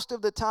fact, most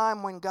of the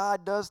time when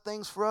God does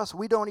things for us,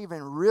 we don't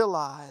even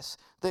realize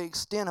the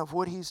extent of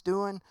what he's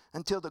doing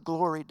until the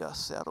glory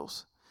dust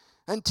settles.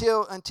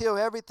 Until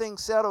everything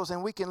settles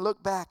and we can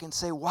look back and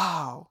say,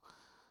 wow,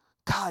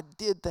 God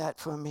did that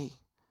for me.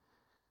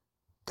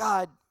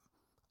 God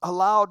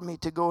allowed me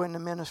to go into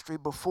ministry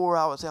before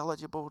I was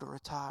eligible to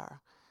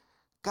retire.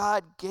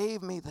 God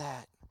gave me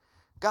that.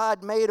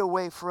 God made a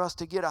way for us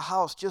to get a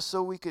house just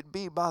so we could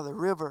be by the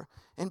river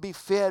and be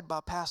fed by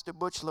Pastor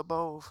Butch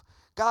LeBove.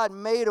 God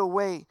made a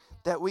way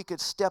that we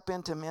could step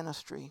into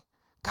ministry.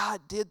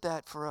 God did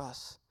that for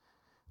us.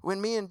 When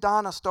me and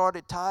Donna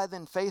started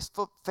tithing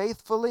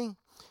faithfully,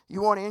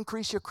 you want to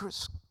increase your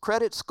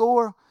credit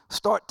score?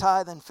 Start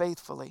tithing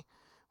faithfully.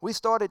 We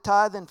started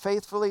tithing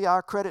faithfully.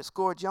 Our credit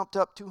score jumped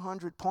up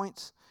 200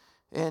 points.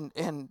 And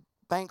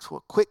banks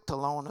were quick to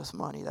loan us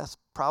money. That's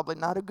probably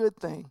not a good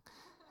thing.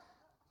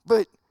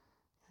 But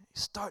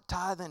start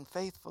tithing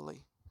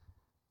faithfully.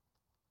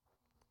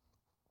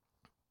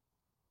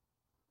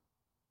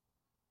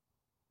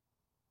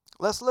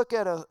 Let's look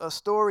at a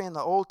story in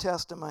the Old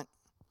Testament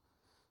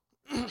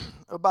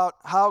about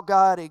how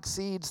God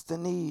exceeds the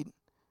need.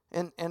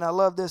 And I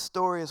love this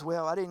story as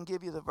well. I didn't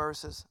give you the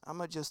verses. I'm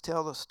going to just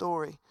tell the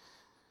story.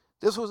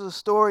 This was a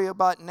story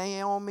about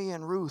Naomi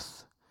and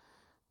Ruth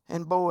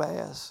and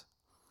Boaz.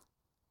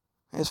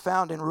 It's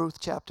found in Ruth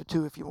chapter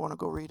 2 if you want to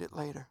go read it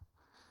later.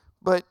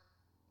 But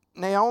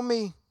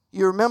Naomi,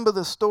 you remember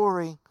the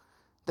story.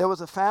 There was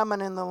a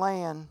famine in the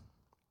land,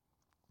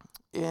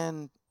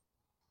 and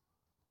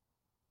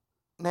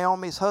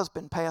Naomi's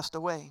husband passed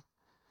away.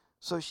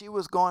 So she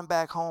was going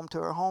back home to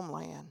her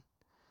homeland.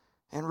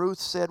 And Ruth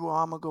said, well,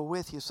 I'm going to go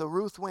with you. So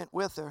Ruth went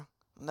with her,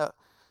 and the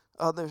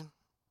other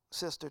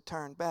sister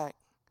turned back.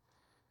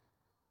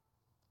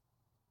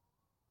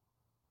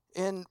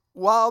 And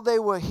while they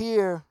were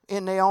here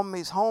in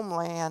Naomi's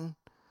homeland,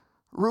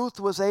 Ruth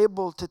was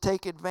able to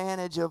take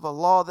advantage of a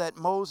law that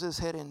Moses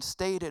had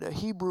instated, a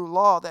Hebrew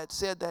law that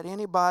said that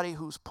anybody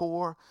who's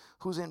poor,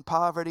 who's in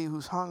poverty,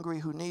 who's hungry,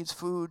 who needs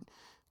food,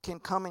 can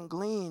come and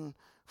glean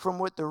from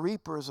what the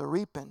reapers are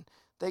reaping.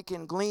 They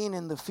can glean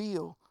in the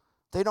field.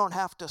 They don't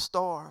have to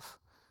starve.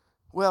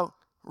 Well,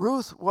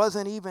 Ruth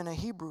wasn't even a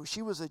Hebrew.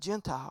 She was a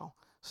Gentile.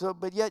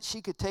 But yet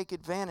she could take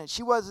advantage.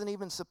 She wasn't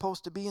even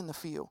supposed to be in the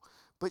field,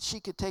 but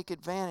she could take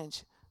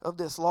advantage of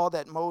this law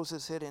that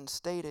Moses had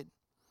instated.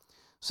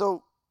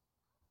 So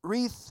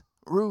Ruth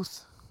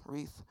went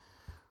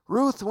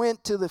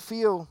to the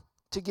field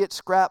to get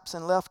scraps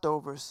and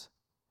leftovers.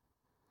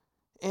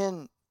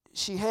 And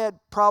she had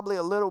probably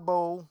a little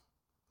bowl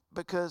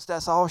because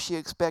that's all she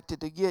expected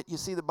to get. You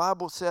see, the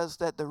Bible says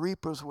that the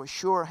reapers were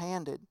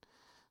sure-handed.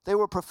 They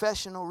were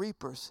professional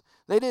reapers.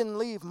 They didn't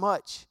leave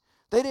much.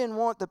 They didn't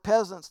want the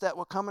peasants that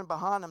were coming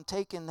behind them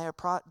taking their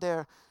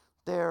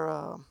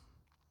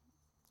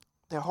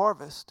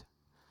harvest.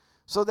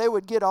 So they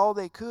would get all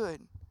they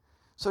could.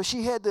 So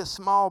she had this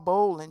small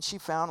bowl, and she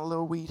found a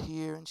little wheat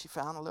here, and she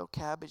found a little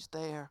cabbage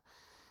there.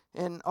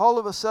 And all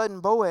of a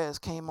sudden, Boaz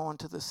came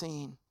onto the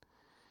scene.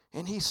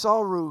 And he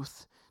saw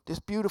Ruth, this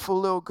beautiful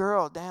little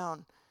girl,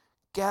 down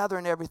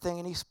gathering everything.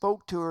 And he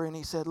spoke to her, and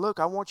he said, look,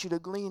 I want you to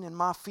glean in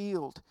my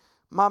field.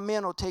 My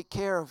men will take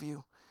care of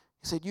you.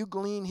 He said, you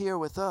glean here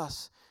with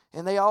us.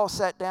 And they all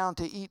sat down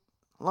to eat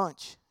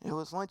lunch. It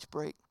was lunch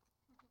break.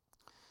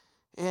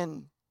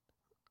 And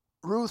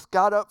Ruth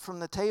got up from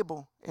the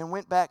table and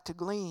went back to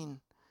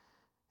glean.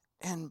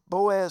 And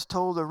Boaz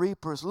told the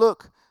reapers,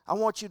 look, I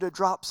want you to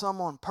drop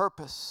some on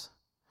purpose.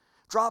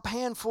 Drop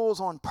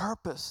handfuls on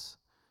purpose.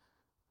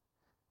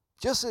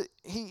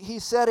 He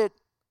said it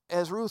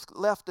as Ruth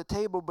left the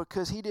table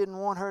because he didn't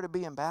want her to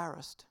be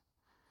embarrassed.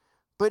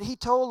 But he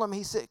told him,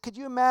 he said, could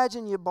you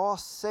imagine your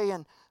boss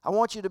saying, I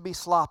want you to be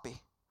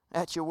sloppy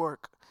at your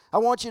work. I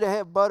want you to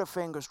have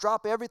butterfingers.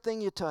 Drop everything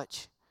you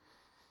touch.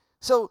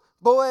 So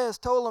Boaz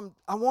told him,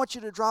 I want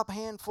you to drop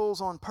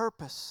handfuls on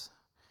purpose.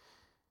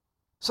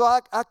 So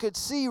I could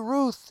see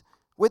Ruth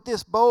with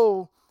this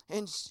bowl,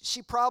 and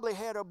she probably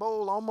had her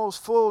bowl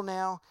almost full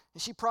now,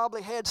 and she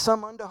probably had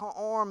some under her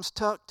arms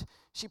tucked.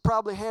 She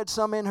probably had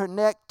some in her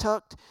neck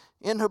tucked,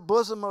 in her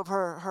bosom of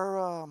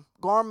her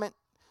garment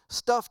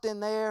stuffed in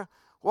there,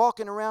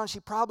 walking around.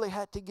 She probably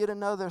had to get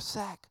another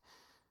sack.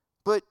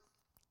 But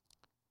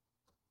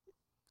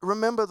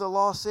remember, the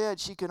law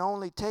said she could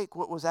only take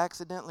what was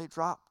accidentally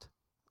dropped,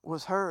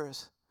 was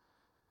hers.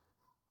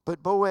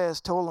 But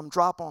Boaz told him,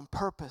 drop on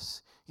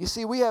purpose. You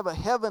see, we have a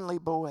heavenly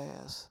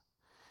Boaz.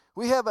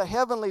 We have a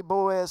heavenly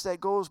Boaz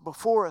that goes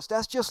before us.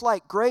 That's just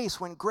like grace,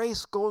 when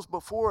grace goes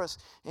before us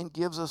and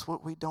gives us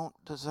what we don't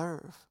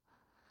deserve.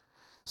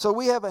 So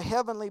we have a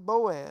heavenly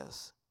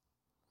Boaz.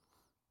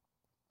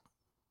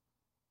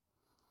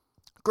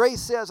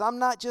 Grace says, I'm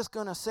not just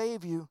going to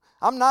save you.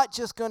 I'm not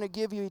just going to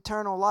give you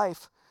eternal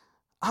life.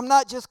 I'm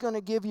not just going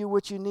to give you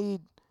what you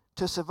need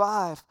to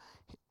survive.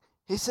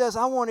 He says,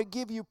 I want to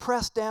give you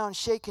pressed down,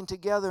 shaken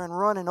together, and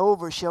running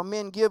over shall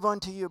men give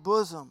unto your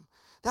bosom.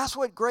 That's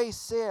what grace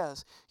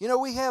says. You know,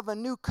 we have a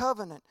new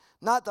covenant,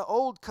 not the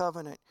old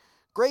covenant.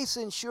 Grace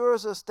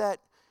ensures us that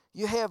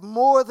you have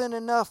more than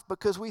enough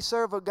because we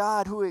serve a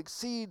God who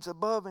exceeds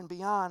above and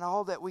beyond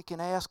all that we can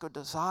ask or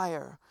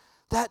desire.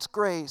 That's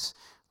grace.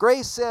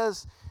 Grace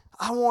says,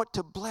 I want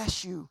to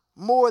bless you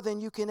more than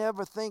you can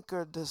ever think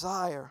or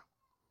desire.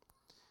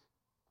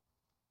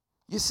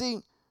 You see,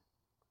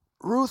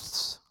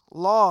 Ruth's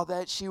law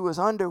that she was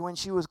under when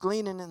she was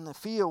gleaning in the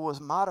field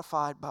was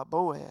modified by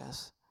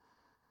Boaz.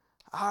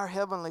 Our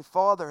Heavenly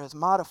Father has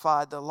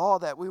modified the law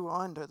that we were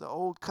under, the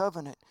old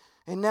covenant,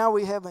 and now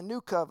we have a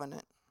new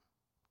covenant.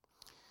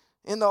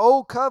 In the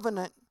old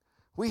covenant,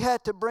 we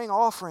had to bring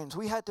offerings.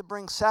 We had to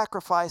bring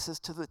sacrifices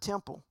to the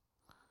temple.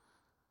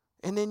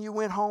 And then you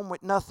went home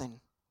with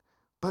nothing.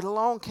 But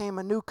along came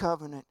a new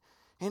covenant.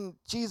 And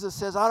Jesus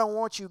says, I don't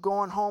want you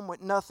going home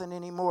with nothing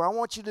anymore. I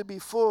want you to be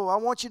full. I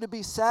want you to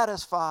be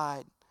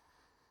satisfied.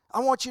 I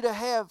want you to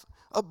have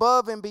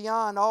above and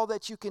beyond all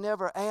that you can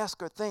ever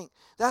ask or think.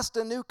 That's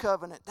the new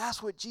covenant.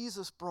 That's what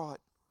Jesus brought.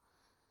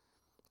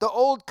 The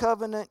old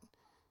covenant,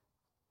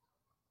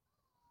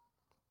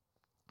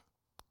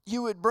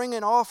 you would bring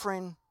an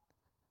offering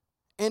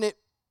and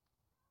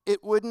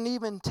it wouldn't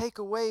even take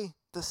away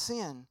the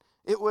sin.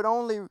 It would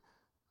only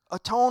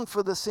atone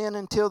for the sin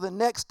until the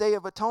next day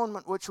of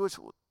atonement, which was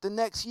the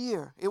next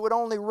year. It would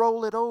only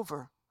roll it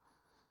over.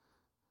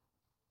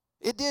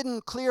 It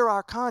didn't clear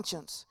our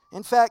conscience.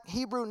 In fact,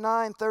 Hebrew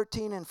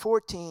 9:13 and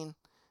 14,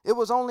 it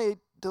was only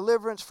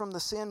deliverance from the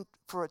sin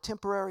for a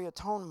temporary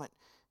atonement.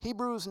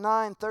 Hebrews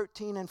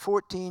 9:13 and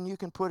 14, you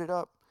can put it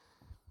up.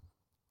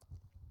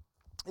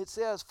 It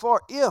says,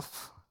 For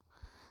if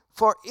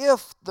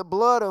the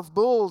blood of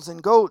bulls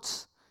and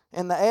goats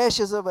and the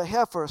ashes of a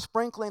heifer,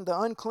 sprinkling the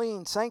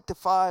unclean,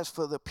 sanctifies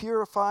for the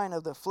purifying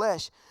of the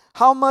flesh,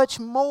 how much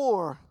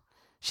more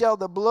shall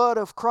the blood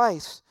of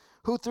Christ,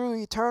 who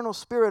through eternal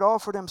Spirit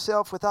offered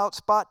himself without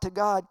spot to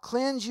God,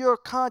 cleanse your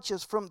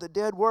conscience from the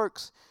dead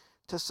works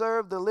to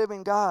serve the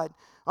living God?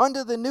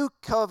 Under the new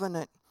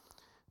covenant,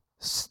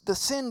 the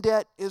sin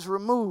debt is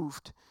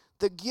removed.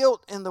 The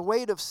guilt and the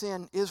weight of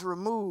sin is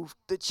removed.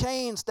 The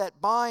chains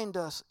that bind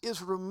us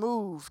is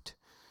removed.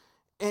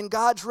 And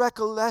God's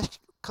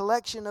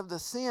recollection of the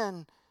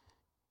sin,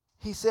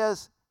 he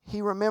says,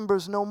 he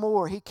remembers no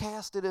more. He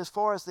cast it as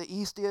far as the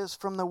east is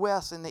from the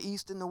west, and the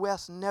east and the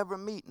west never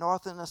meet,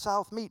 north and the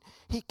south meet.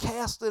 He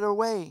cast it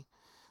away.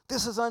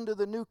 This is under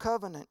the new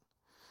covenant.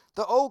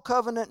 The old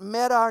covenant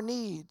met our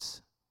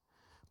needs,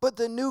 but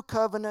the new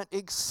covenant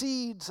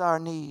exceeds our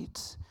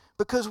needs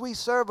because we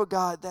serve a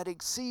God that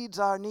exceeds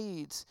our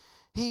needs.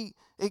 He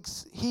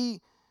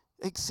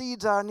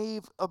exceeds our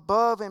need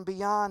above and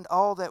beyond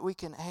all that we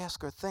can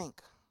ask or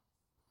think.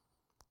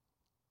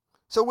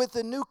 So with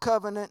the new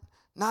covenant,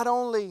 not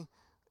only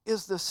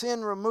is the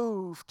sin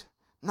removed,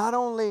 not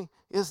only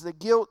is the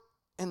guilt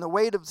and the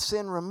weight of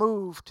sin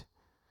removed,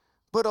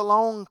 but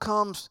along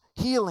comes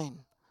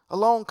healing,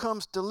 along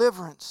comes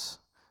deliverance,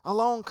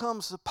 along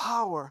comes the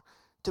power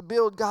to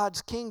build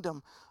God's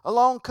kingdom.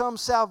 Along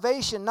comes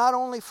salvation, not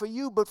only for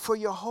you, but for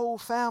your whole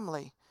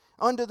family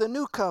under the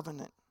new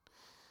covenant.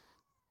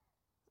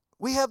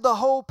 We have the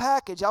whole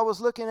package. I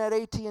was looking at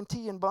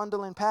AT&T and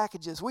bundling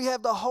packages. We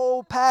have the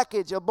whole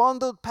package, a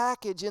bundled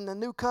package in the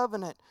new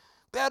covenant.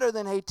 Better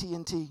than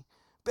AT&T,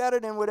 better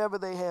than whatever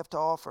they have to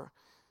offer.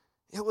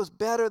 It was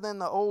better than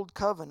the old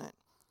covenant.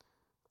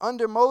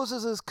 Under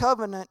Moses'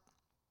 covenant,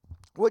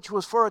 which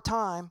was for a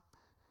time,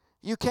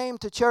 you came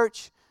to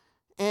church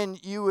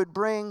and you would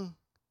bring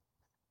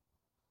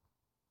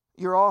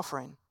your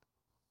offering.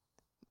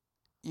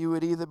 You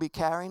would either be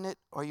carrying it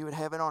or you would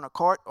have it on a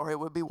cart or it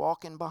would be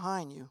walking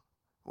behind you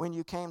when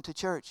you came to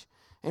church.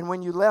 And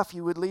when you left,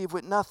 you would leave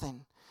with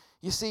nothing.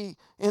 You see,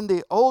 in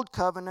the old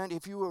covenant,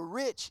 if you were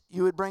rich,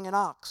 you would bring an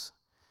ox.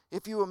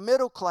 If you were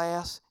middle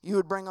class, you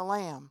would bring a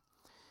lamb.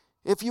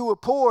 If you were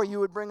poor, you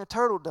would bring a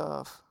turtle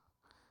dove.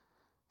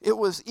 It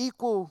was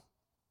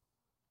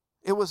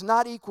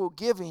not equal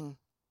giving,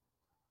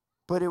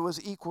 but it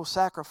was equal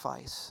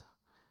sacrifice.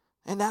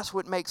 And that's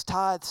what makes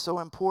tithes so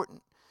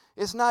important.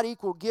 It's not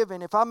equal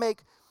giving. If I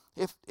make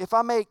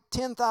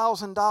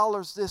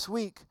 $10,000 this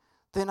week,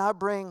 then I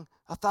bring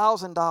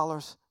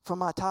 $1,000 for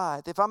my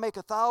tithe. If I make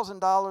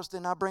 $1,000,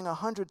 then I bring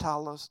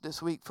 $100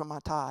 this week for my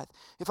tithe.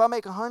 If I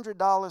make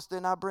 $100,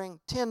 then I bring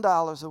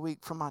 $10 a week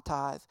for my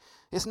tithe.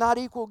 It's not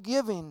equal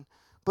giving,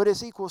 but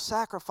it's equal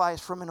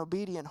sacrifice from an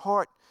obedient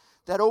heart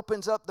that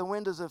opens up the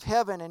windows of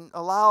heaven and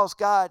allows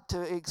God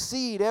to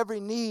exceed every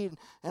need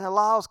and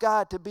allows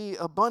God to be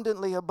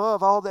abundantly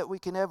above all that we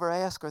can ever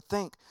ask or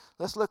think.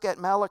 Let's look at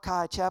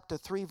Malachi chapter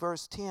 3,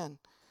 verse 10.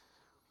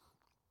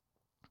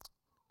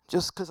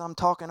 Just because I'm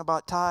talking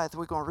about tithe,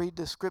 we're going to read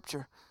this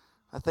scripture.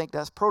 I think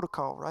that's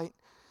protocol, right?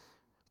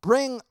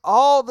 Bring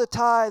all the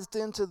tithes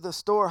into the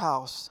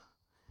storehouse,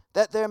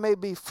 that there may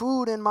be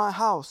food in my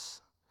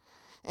house.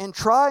 And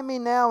try me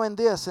now in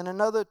this. And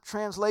another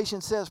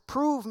translation says,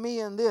 prove me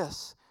in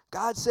this.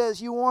 God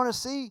says, you want to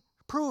see?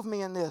 Prove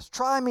me in this.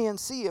 Try me and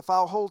see if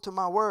I'll hold to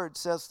my word,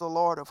 says the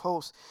Lord of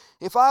hosts.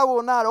 If I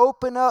will not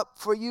open up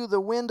for you the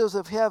windows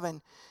of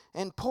heaven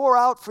and pour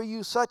out for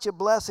you such a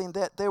blessing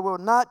that there will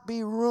not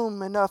be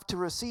room enough to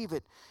receive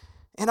it.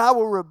 And I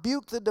will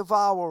rebuke the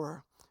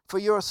devourer for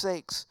your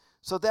sakes,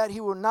 so that he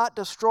will not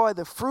destroy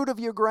the fruit of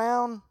your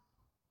ground.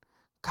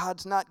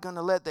 God's not going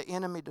to let the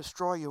enemy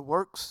destroy your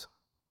works.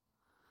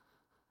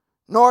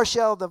 Nor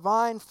shall the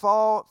vine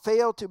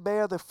fail to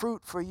bear the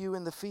fruit for you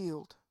in the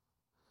field.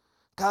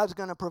 God's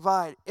going to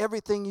provide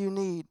everything you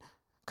need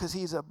because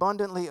he's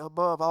abundantly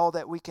above all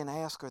that we can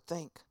ask or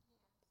think.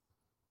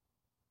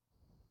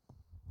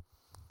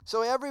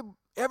 So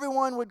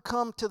everyone would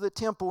come to the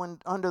temple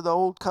under the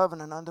old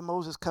covenant, under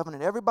Moses'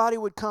 covenant. Everybody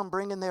would come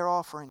bringing their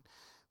offering.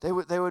 They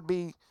would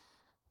be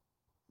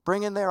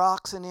bringing their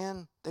oxen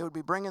in. They would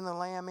be bringing the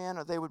lamb in,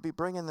 or they would be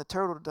bringing the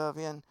turtle dove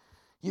in.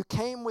 You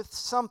came with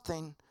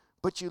something,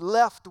 but you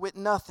left with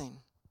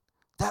nothing.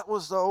 That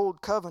was the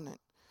old covenant.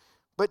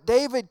 But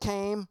David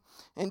came,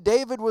 and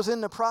David was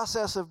in the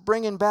process of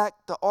bringing back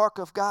the ark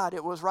of God.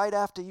 It was right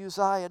after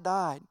Uzziah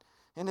died.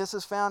 And this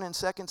is found in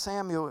 2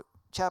 Samuel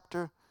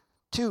chapter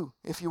 2,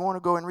 if you want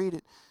to go and read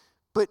it.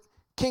 But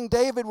King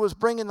David was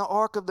bringing the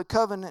ark of the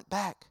covenant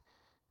back.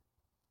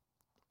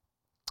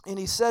 And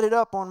he set it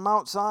up on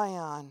Mount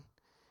Zion.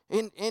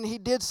 And he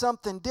did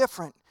something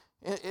different.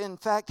 In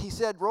fact, he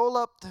said, roll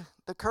up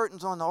the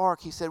curtains on the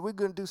ark. He said, we're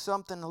going to do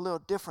something a little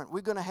different.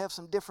 We're going to have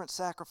some different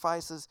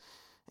sacrifices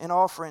and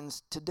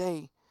offerings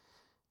today.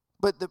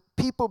 But the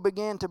people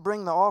began to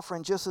bring the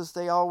offering just as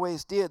they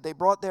always did. They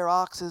brought their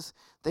oxes,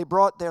 they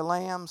brought their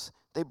lambs,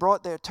 they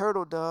brought their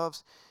turtle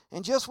doves.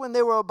 And just when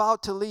they were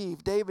about to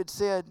leave, David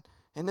said,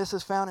 and this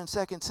is found in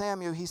 2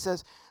 Samuel, he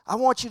says, I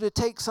want you to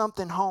take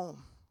something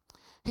home.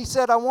 He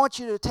said, I want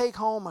you to take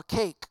home a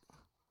cake.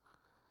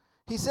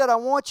 He said, I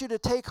want you to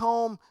take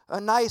home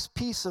a nice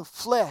piece of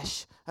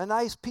flesh, a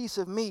nice piece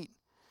of meat.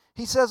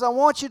 He says, I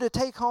want you to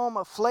take home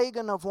a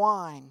flagon of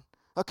wine,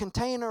 a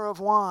container of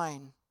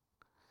wine.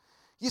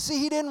 You see,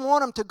 he didn't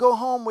want them to go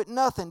home with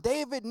nothing.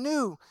 David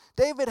knew.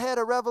 David had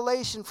a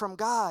revelation from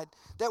God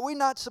that we're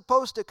not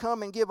supposed to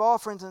come and give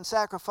offerings and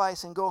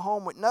sacrifice and go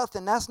home with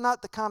nothing. That's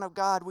not the kind of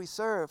God we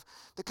serve.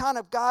 The kind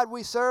of God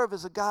we serve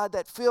is a God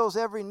that fills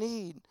every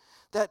need,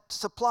 that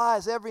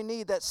supplies every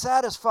need, that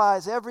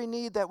satisfies every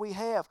need that we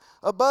have,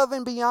 above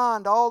and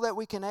beyond all that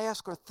we can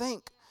ask or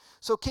think.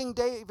 So King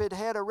David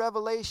had a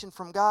revelation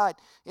from God.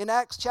 In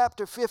Acts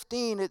chapter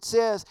 15 it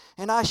says,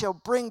 and I shall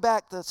bring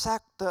back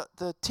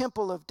the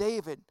temple of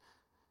David.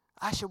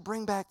 I shall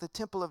bring back the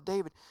temple of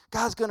David.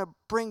 God's going to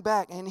bring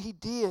back, and he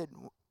did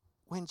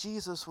when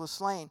Jesus was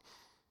slain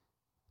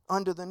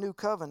under the new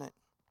covenant.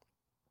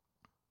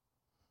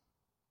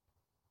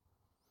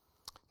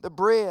 The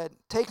bread,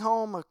 take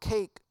home a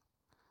cake,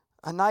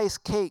 a nice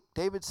cake.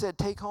 David said,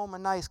 take home a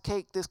nice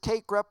cake. This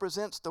cake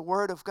represents the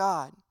Word of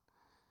God.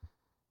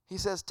 He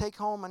says, take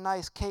home a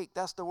nice cake.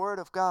 That's the Word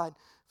of God.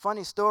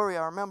 Funny story,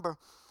 I remember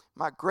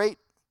my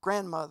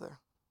great-grandmother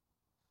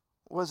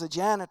was a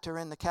janitor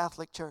in the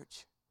Catholic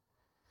Church.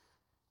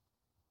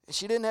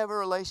 She didn't have a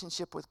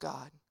relationship with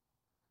God,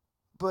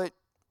 but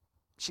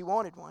she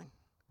wanted one.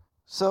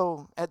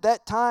 So at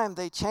that time,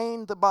 they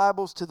chained the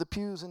Bibles to the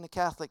pews in the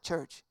Catholic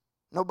Church.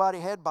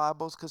 Nobody had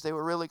Bibles because they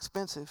were really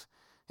expensive.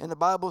 And the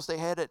Bibles they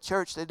had at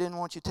church, they didn't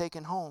want you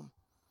taking home.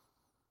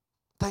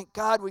 Thank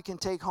God we can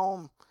take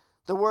home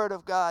the Word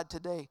of God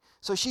today.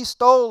 So she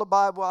stole the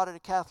Bible out of the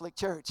Catholic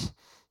Church.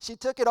 She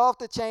took it off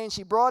the chain.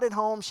 She brought it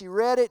home. She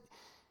read it.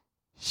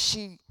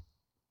 She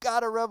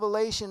got a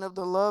revelation of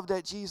the love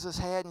that Jesus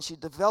had, and she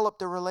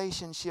developed a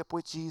relationship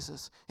with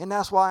Jesus. And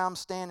that's why I'm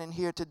standing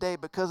here today,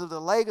 because of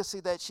the legacy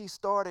that she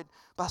started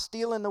by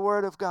stealing the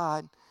Word of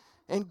God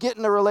and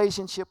getting a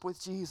relationship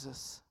with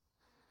Jesus.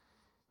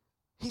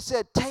 He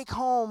said, take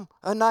home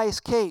a nice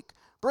cake.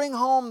 Bring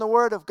home the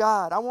Word of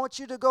God. I want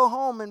you to go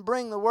home and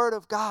bring the Word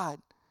of God.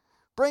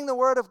 Bring the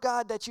Word of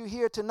God that you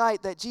hear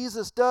tonight, that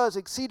Jesus does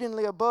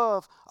exceedingly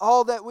above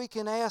all that we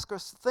can ask or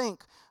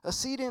think,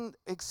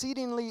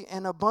 exceedingly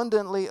and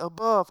abundantly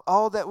above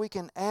all that we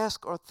can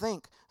ask or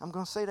think. I'm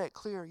going to say that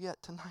clear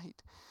yet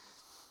tonight.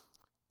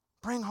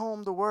 Bring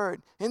home the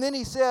Word. And then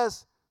he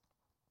says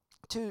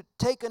to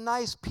take a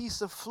nice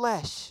piece of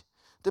flesh.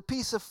 The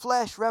piece of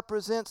flesh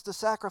represents the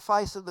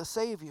sacrifice of the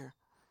Savior,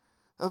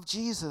 of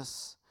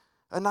Jesus.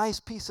 A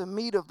nice piece of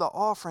meat of the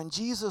offering.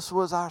 Jesus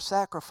was our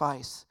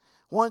sacrifice.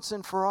 Once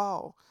and for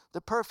all,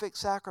 the perfect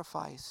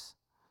sacrifice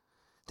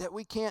that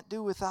we can't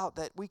do without,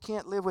 that we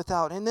can't live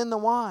without. And then the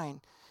wine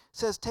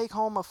says, take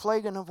home a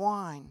flagon of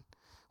wine,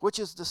 which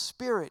is the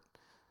Spirit,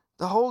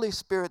 the Holy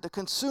Spirit, the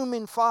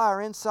consuming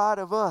fire inside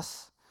of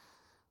us.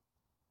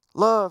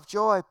 Love,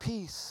 joy,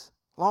 peace,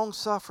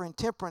 long-suffering,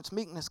 temperance,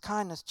 meekness,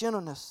 kindness,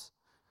 gentleness,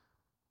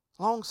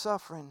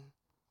 long-suffering.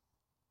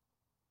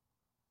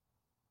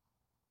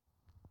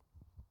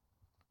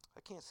 I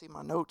can't see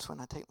my notes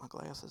when I take my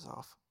glasses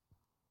off.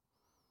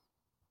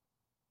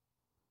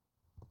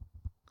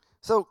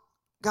 So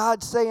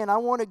God's saying, I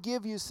want to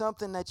give you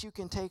something that you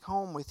can take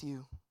home with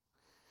you.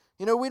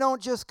 You know, we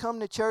don't just come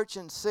to church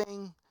and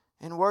sing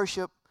and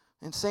worship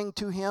and sing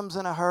 2 hymns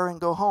and a hymn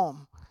and go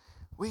home.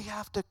 We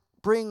have to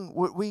bring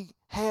what we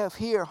have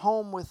here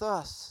home with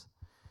us.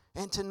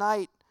 And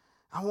tonight,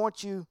 I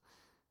want you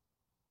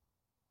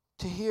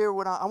to hear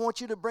I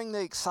want you to bring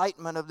the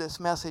excitement of this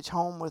message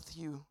home with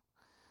you,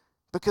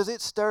 because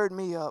it stirred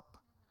me up.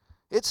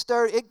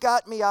 It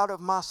got me out of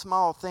my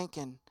small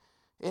thinking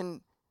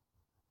and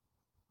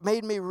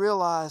made me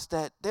realize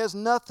that there's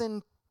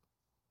nothing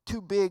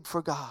too big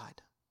for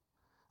God.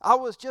 I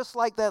was just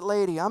like that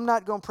lady. I'm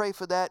not going to pray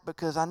for that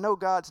because I know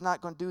God's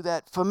not going to do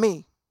that for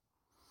me.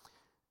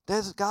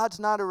 God's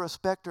not a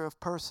respecter of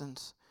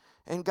persons.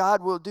 And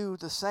God will do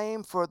the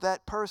same for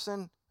that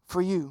person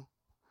for you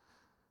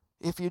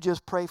if you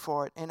just pray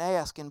for it and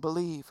ask and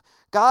believe.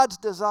 God's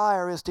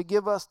desire is to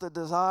give us the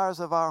desires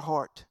of our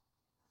heart.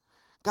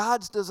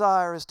 God's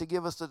desire is to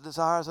give us the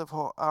desires of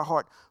our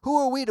heart. Who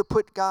are we to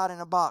put God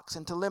in a box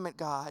and to limit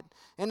God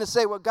and to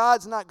say, well,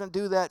 God's not going to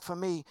do that for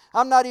me.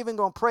 I'm not even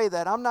going to pray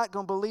that. I'm not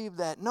going to believe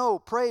that. No,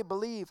 pray,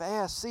 believe,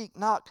 ask, seek,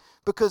 knock,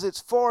 because it's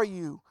for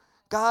you.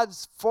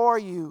 God's for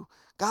you.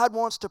 God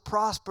wants to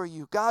prosper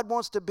you. God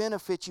wants to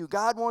benefit you.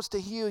 God wants to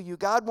heal you.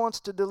 God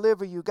wants to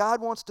deliver you.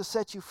 God wants to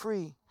set you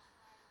free.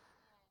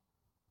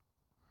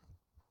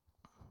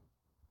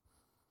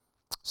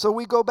 So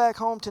we go back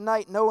home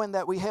tonight knowing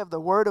that we have the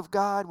Word of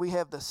God, we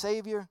have the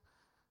Savior,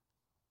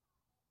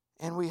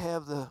 and we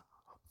have the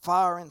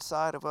fire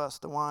inside of us,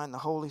 the wine, the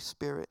Holy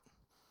Spirit.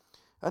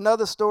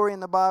 Another story in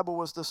the Bible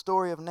was the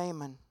story of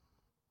Naaman.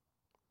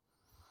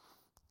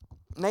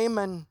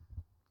 Naaman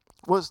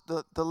was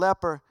the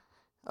leper.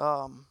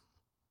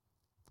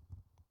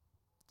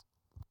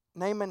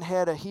 Naaman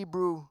had a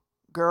Hebrew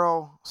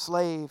girl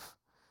slave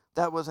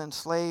that was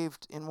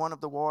enslaved in one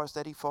of the wars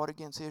that he fought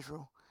against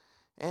Israel.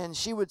 And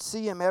she would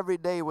see him every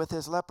day with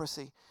his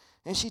leprosy.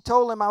 And she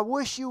told him, I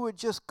wish you would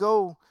just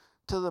go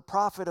to the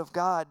prophet of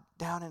God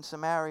down in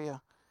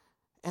Samaria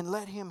and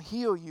let him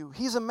heal you.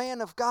 He's a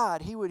man of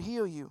God. He would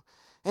heal you.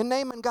 And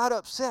Naaman got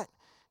upset.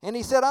 And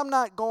he said, I'm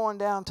not going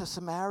down to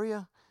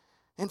Samaria.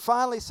 And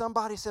finally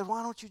somebody said,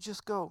 why don't you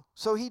just go?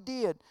 So he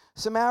did.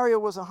 Samaria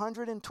was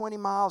 120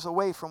 miles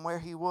away from where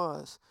he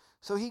was.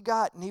 So he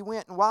got and he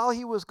went. And while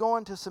he was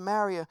going to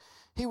Samaria,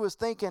 he was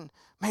thinking,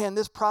 man,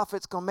 this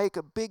prophet's going to make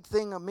a big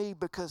thing of me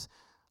because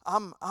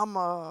I'm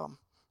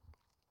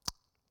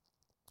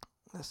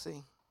let's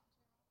see.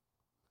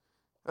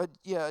 A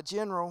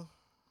general.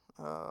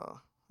 I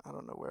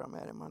don't know where I'm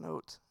at in my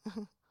notes.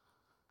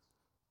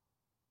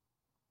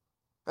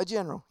 A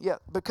general, yeah,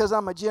 because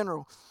I'm a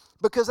general.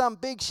 Because I'm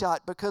big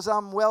shot, because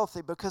I'm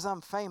wealthy, because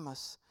I'm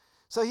famous.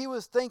 So he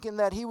was thinking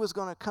that he was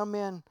going to come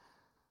in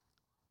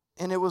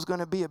and it was going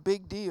to be a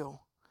big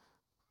deal.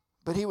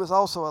 But he was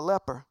also a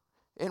leper.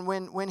 And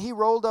when he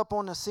rolled up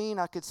on the scene,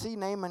 I could see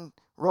Naaman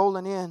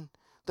rolling in.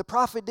 The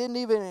prophet didn't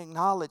even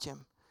acknowledge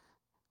him.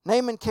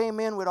 Naaman came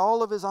in with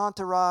all of his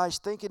entourage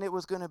thinking it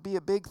was going to be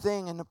a big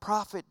thing, and the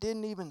prophet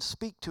didn't even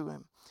speak to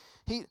him.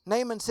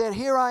 Naaman said,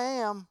 here I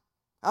am.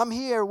 I'm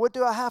here. What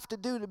do I have to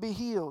do to be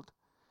healed?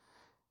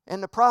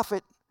 And the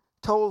prophet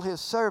told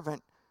his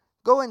servant,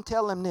 go and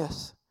tell him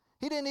this.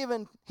 He didn't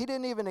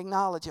even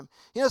acknowledge him.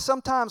 You know,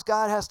 sometimes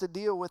God has to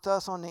deal with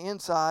us on the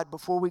inside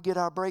before we get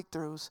our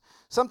breakthroughs.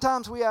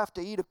 Sometimes we have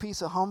to eat a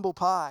piece of humble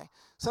pie.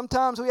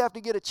 Sometimes we have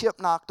to get a chip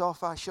knocked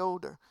off our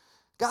shoulder.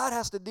 God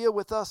has to deal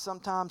with us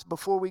sometimes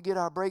before we get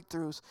our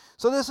breakthroughs.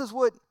 So this is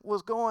what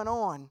was going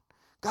on.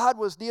 God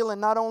was dealing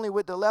not only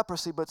with the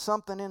leprosy, but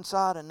something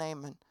inside of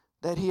Naaman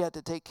that he had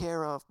to take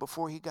care of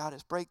before he got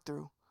his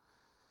breakthrough.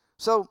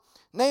 So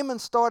Naaman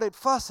started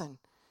fussing.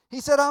 He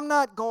said, I'm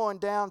not going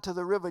down to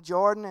the river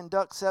Jordan and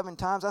duck 7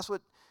 times. That's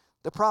what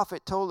the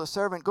prophet told the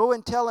servant. Go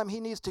and tell him he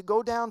needs to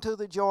go down to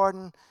the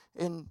Jordan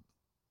and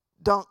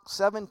dunk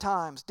 7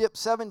 times, dip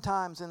 7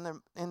 times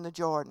in the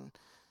Jordan.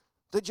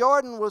 The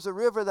Jordan was a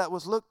river that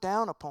was looked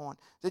down upon.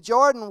 The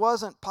Jordan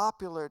wasn't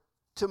popular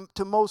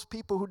to most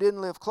people who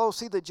didn't live close.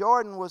 See, the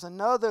Jordan was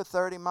another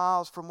 30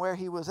 miles from where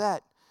he was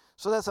at.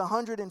 So that's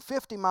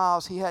 150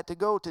 miles he had to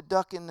go to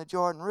duck in the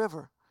Jordan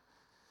River.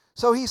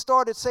 So he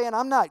started saying,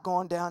 I'm not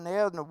going down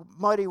there in the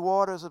muddy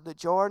waters of the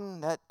Jordan.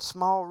 That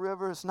small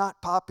river is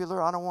not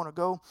popular. I don't want to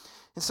go.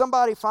 And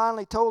somebody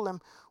finally told him,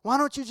 why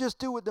don't you just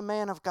do what the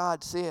man of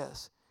God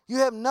says? You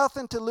have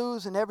nothing to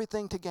lose and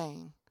everything to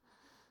gain.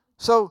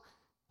 So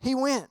he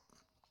went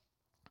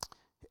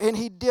and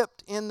he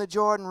dipped in the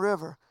Jordan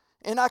River.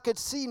 And I could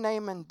see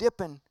Naaman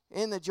dipping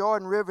in the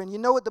Jordan River. And you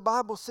know what the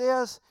Bible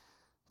says?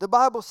 The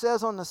Bible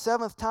says on the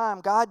 7th time,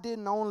 God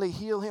didn't only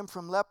heal him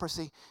from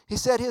leprosy. He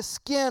said his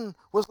skin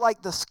was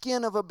like the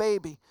skin of a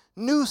baby,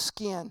 new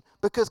skin,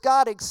 because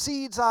God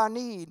exceeds our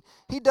need.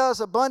 He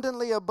does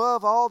abundantly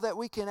above all that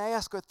we can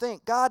ask or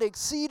think. God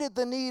exceeded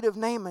the need of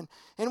Naaman.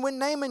 And when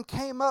Naaman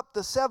came up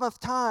the 7th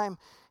time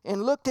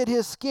and looked at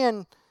his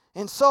skin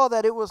and saw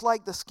that it was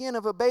like the skin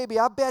of a baby,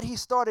 I bet he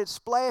started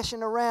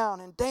splashing around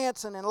and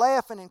dancing and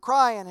laughing and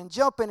crying and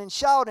jumping and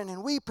shouting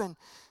and weeping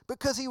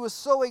because he was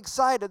so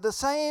excited. The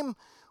same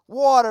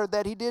water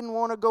that he didn't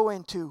want to go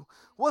into.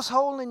 What's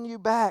holding you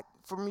back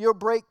from your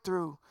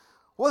breakthrough?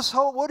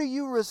 What are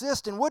you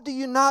resisting? What do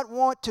you not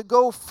want to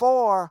go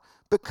for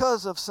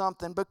because of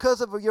something, because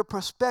of your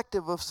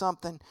perspective of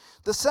something?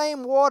 The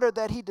same water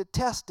that he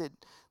detested,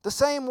 the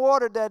same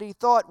water that he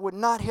thought would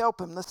not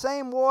help him, the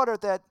same water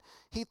that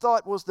he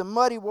thought was the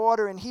muddy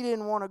water and he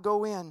didn't want to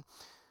go in.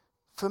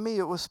 For me,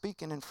 it was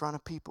speaking in front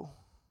of people.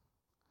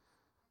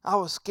 I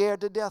was scared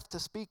to death to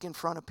speak in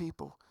front of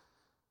people.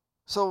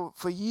 So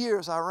for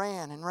years I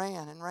ran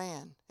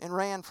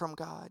from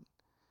God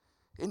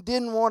and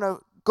didn't want to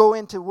go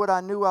into what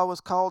I knew I was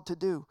called to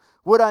do.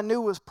 What I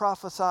knew was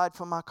prophesied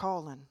for my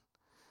calling.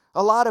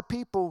 A lot of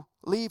people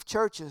leave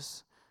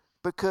churches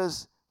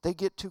because they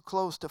get too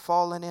close to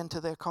falling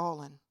into their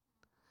calling.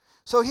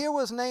 So here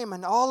was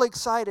Naaman, all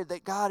excited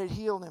that God had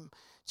healed him,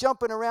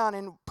 jumping around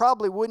and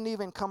probably wouldn't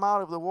even come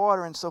out of the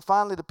water. And so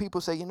finally the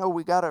people say,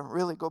 we got to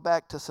really go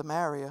back to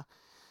Samaria.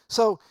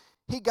 So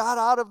he got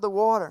out of the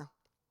water.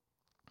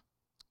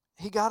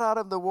 He got out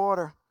of the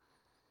water.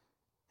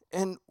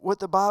 And what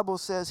the Bible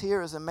says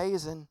here is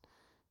amazing.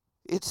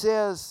 It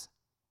says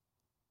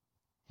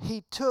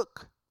he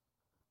took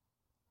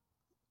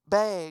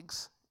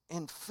bags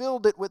and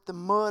filled it with the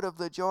mud of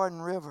the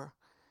Jordan River.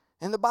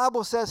 And the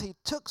Bible says he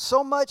took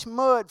so much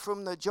mud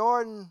from the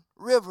Jordan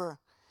River,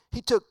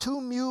 he took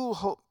two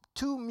mule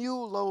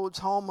loads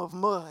home of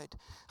mud.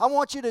 I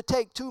want you to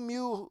take 2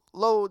 mule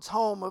loads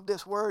home of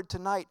this word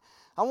tonight.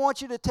 I want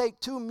you to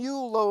take 2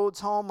 mule loads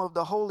home of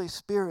the Holy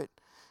Spirit.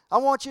 I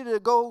want you to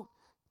go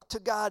to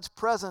God's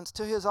presence,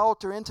 to his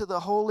altar, into the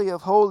Holy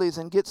of Holies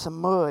and get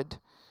some mud.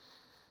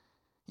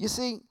 You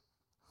see,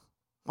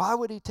 why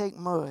would he take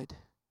mud?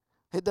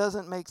 It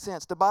doesn't make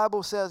sense. The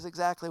Bible says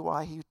exactly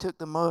why he took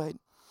the mud.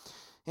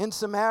 In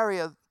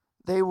Samaria,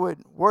 they would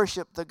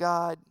worship the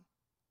god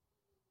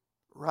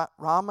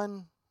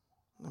Raman.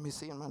 Let me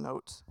see in my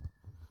notes.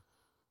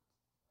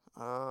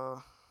 I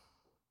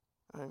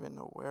don't even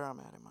know where I'm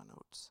at in my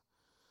notes.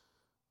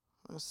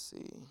 Let's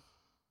see.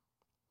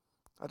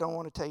 I don't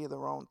want to tell you the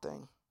wrong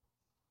thing.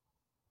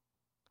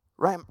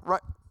 Raman,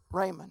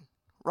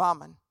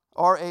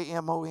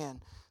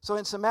 R-A-M-O-N. So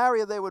in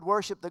Samaria, they would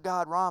worship the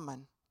god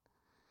Raman.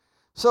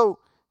 So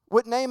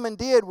what Naaman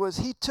did was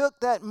he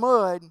took that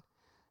mud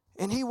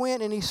and he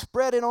went and he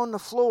spread it on the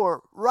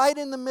floor right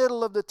in the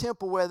middle of the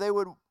temple where they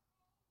would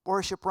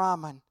worship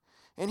Raman.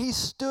 And he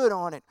stood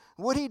on it.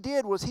 What he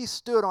did was he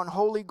stood on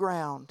holy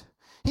ground.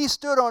 He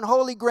stood on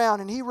holy ground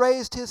and he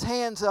raised his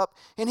hands up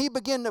and he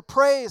began to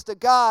praise the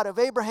God of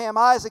Abraham,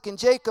 Isaac, and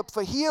Jacob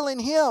for healing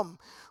him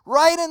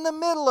right in the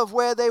middle of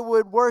where they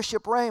would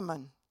worship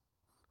Raman.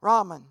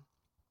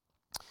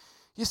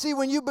 You see,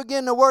 when you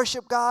begin to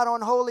worship God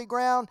on holy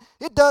ground,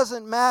 it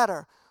doesn't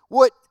matter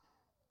what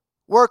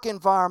work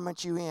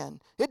environment you're in.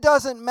 It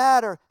doesn't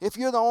matter if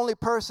you're the only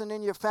person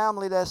in your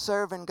family that's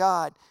serving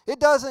God.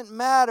 It doesn't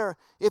matter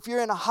if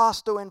you're in a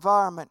hostile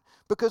environment.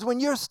 Because when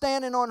you're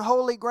standing on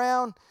holy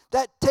ground,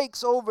 that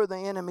takes over the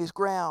enemy's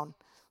ground.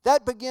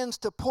 That begins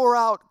to pour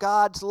out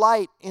God's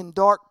light in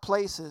dark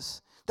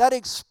places. That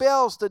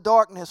expels the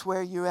darkness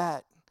where you're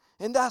at.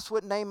 And that's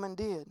what Naaman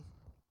did.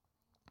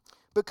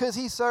 Because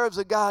he serves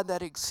a God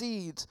that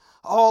exceeds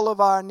all of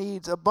our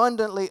needs,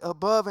 abundantly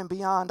above and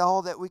beyond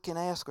all that we can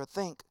ask or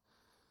think.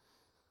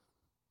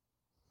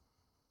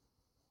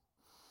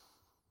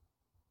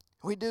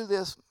 We do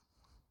this.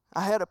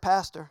 I had a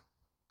pastor,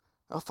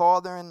 a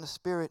father in the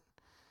Spirit.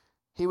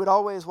 He would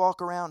always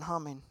walk around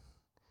humming.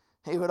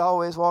 He would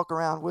always walk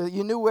around. Well,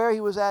 you knew where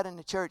he was at in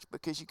the church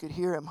because you could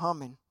hear him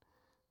humming.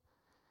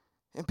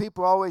 And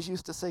people always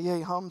used to say, yeah,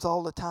 he hums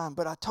all the time.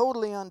 But I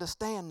totally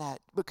understand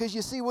that. Because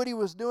you see, what he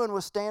was doing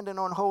was standing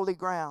on holy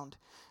ground.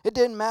 It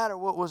didn't matter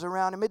what was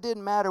around him. It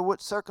didn't matter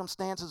what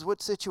circumstances,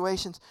 what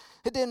situations.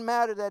 It didn't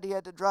matter that he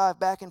had to drive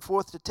back and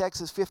forth to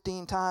Texas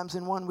 15 times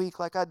in 1 week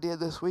like I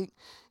did this week.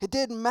 It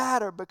didn't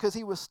matter because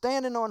he was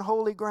standing on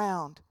holy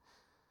ground.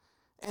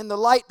 And the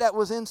light that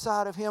was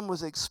inside of him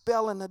was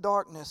expelling the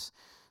darkness.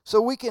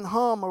 So we can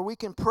hum or we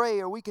can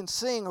pray or we can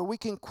sing or we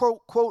can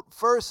quote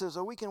verses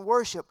or we can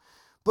worship.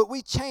 But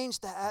we change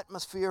the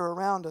atmosphere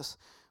around us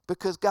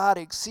because God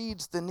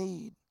exceeds the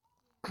need.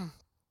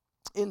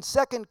 In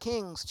 2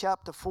 Kings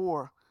chapter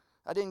 4,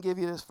 I didn't give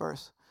you this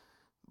verse,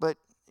 but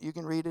you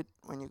can read it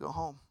when you go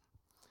home.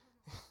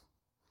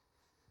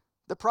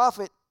 The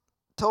prophet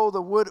told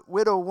the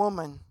widow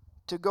woman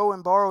to go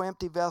and borrow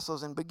empty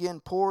vessels and begin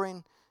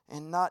pouring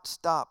and not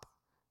stop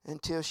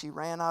until she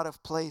ran out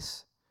of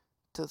place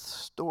to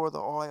store the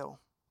oil.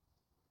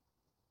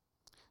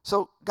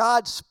 So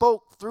God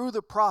spoke through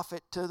the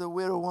prophet to the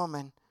widow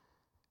woman,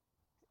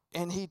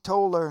 and he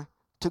told her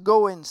to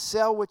go and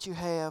sell what you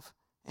have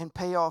and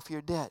pay off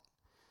your debt.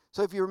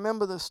 So if you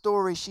remember the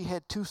story, she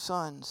had 2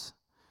 sons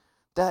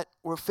that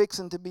were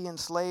fixing to be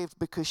enslaved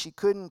because she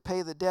couldn't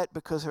pay the debt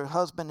because her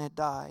husband had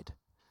died.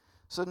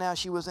 So now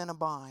she was in a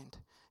bind,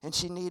 and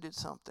she needed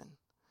something.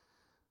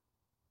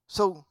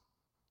 So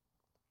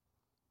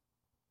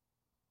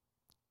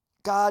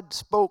God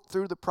spoke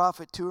through the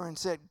prophet to her and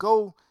said,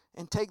 go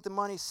and take the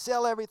money,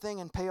 sell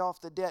everything, and pay off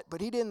the debt. But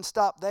he didn't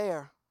stop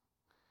there.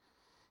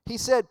 He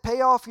said,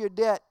 pay off your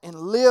debt and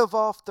live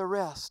off the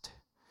rest.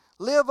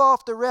 Live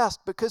off the rest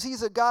because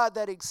he's a God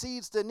that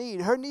exceeds the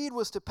need. Her need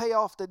was to pay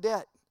off the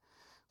debt.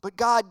 But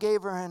God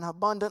gave her an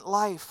abundant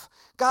life.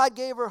 God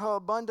gave her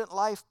abundant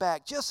life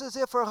back, just as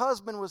if her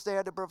husband was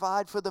there to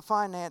provide for the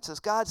finances.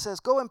 God says,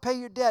 go and pay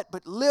your debt,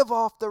 but live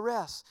off the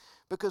rest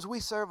because we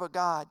serve a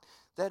God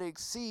that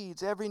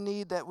exceeds every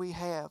need that we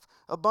have,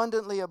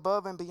 abundantly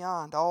above and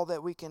beyond all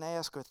that we can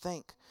ask or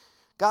think.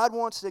 God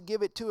wants to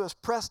give it to us,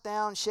 pressed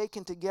down,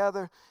 shaken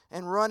together,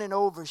 and running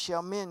over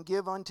shall men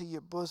give unto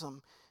your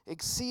bosom,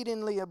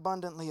 exceedingly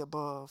abundantly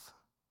above.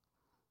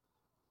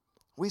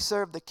 We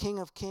serve the King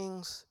of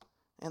Kings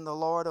and the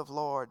Lord of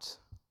Lords.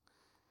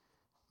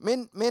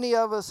 Many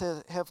of us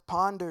have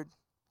pondered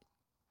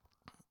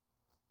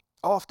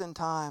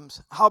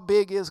oftentimes, how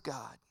big is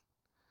God?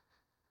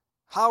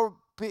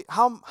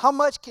 How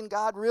much can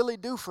God really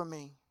do for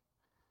me?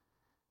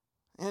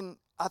 And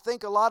I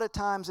think a lot of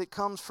times it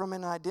comes from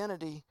an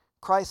identity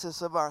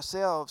crisis of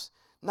ourselves,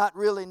 not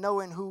really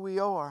knowing who we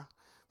are.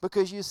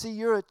 Because you see,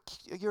 you're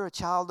a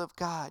child of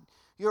God.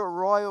 You're a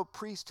royal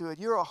priesthood.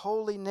 You're a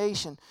holy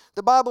nation.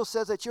 The Bible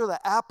says that you're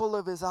the apple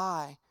of his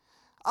eye.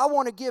 I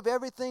want to give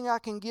everything I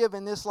can give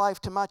in this life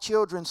to my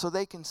children so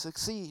they can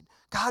succeed.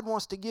 God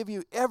wants to give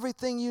you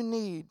everything you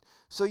need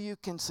so you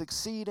can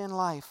succeed in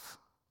life.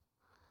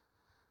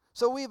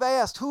 So we've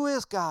asked, who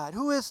is God?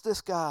 Who is this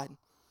God?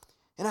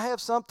 And I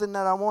have something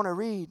that I want to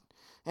read,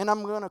 and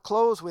I'm going to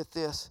close with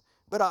this.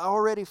 But I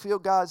already feel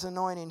God's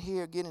anointing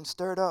here getting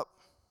stirred up.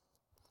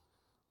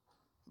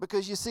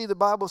 Because you see, the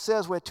Bible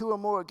says where two or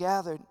more are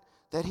gathered,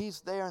 that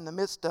he's there in the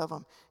midst of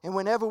them. And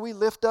whenever we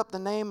lift up the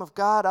name of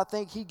God, I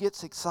think he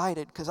gets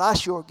excited, because I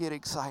sure get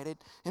excited.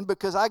 And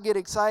because I get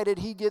excited,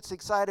 he gets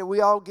excited.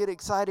 We all get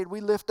excited.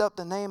 We lift up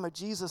the name of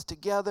Jesus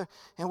together,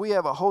 and we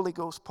have a Holy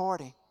Ghost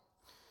party.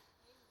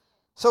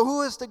 So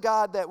who is the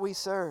God that we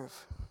serve?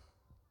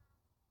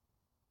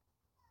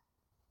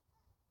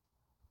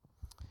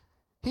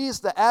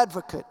 He's the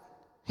advocate.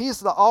 He's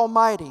the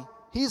Almighty.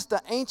 He's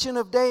the Ancient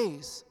of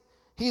Days.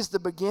 He's the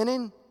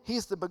beginning.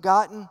 He's the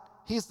begotten.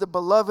 He's the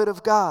beloved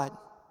of God.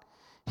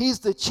 He's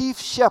the chief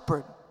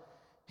shepherd.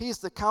 He's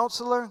the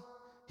counselor.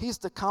 He's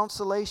the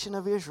consolation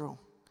of Israel.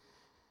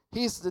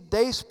 He's the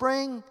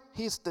dayspring.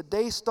 He's the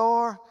day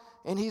star.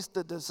 And he's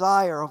the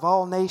desire of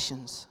all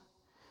nations.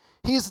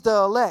 He's the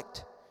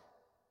elect.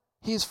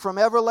 He's from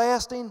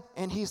everlasting,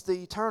 and he's the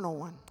eternal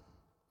one.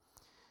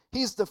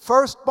 He's the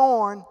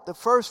firstborn, the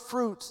first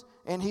fruits,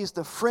 and he's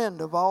the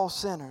friend of all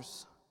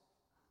sinners.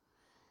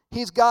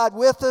 He's God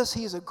with us.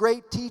 He's a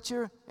great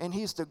teacher, and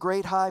he's the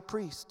great high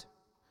priest.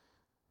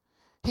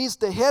 He's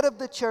the head of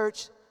the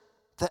church,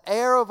 the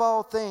heir of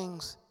all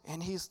things,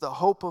 and he's the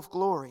hope of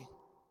glory.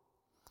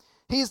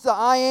 He's the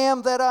I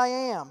am that I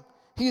am.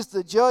 He's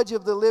the judge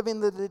of the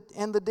living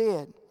and the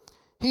dead.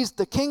 He's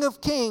the King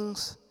of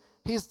kings.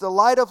 He's the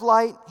light of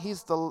light.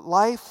 He's the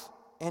life,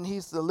 and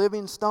he's the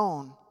living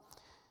stone.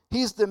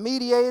 He's the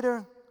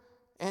mediator,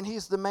 and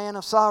he's the man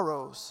of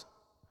sorrows.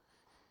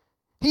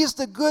 He's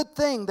the good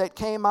thing that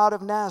came out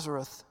of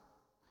Nazareth.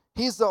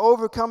 He's the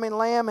overcoming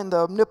Lamb and the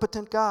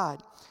omnipotent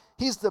God.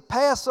 He's the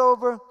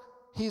Passover,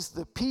 he's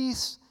the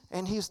peace,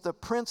 and he's the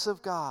Prince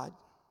of God.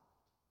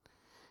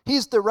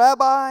 He's the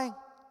Rabbi,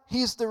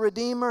 he's the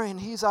Redeemer, and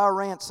he's our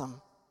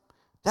ransom.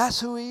 That's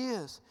who he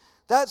is.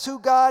 That's who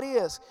God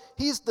is.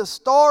 He's the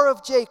Star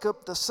of Jacob,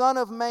 the Son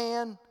of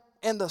Man,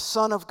 and the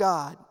Son of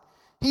God.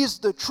 He's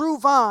the true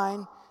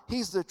vine.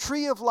 He's the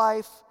tree of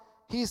life.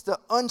 He's the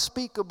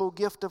unspeakable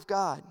gift of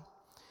God.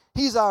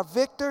 He's our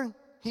victor.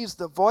 He's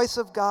the voice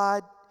of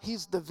God.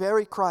 He's the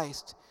very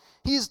Christ.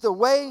 He's the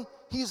way.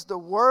 He's the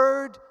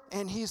word.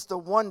 And he's the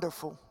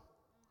wonderful.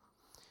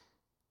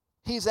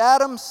 He's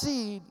Adam's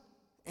seed,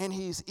 and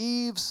he's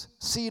Eve's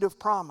seed of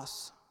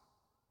promise.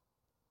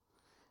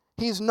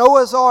 He's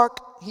Noah's ark.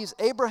 He's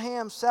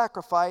Abraham's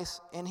sacrifice,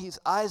 and he's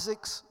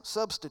Isaac's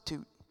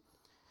substitute.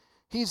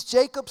 He's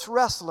Jacob's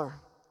wrestler.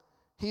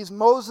 He's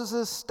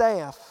Moses'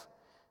 staff,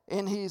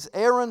 and he's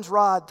Aaron's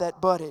rod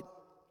that budded.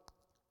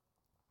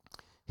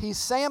 He's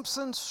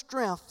Samson's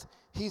strength.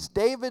 He's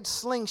David's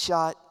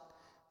slingshot,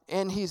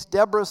 and he's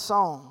Deborah's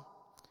song.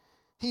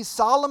 He's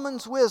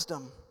Solomon's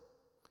wisdom,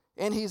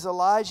 and he's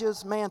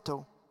Elijah's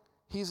mantle.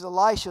 He's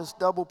Elisha's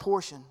double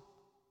portion.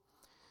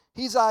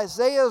 He's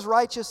Isaiah's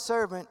righteous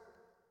servant.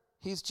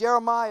 He's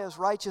Jeremiah's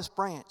righteous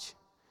branch.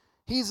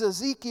 He's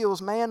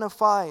Ezekiel's man of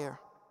fire.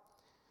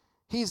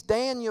 He's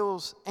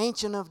Daniel's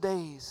ancient of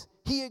days.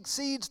 He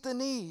exceeds the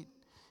need.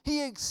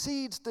 He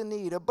exceeds the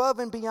need above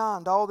and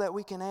beyond all that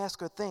we can ask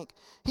or think.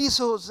 He's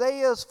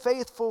Hosea's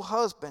faithful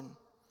husband.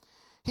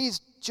 He's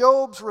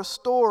Job's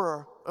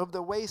restorer of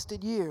the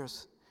wasted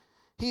years.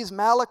 He's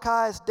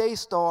Malachi's day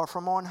star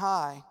from on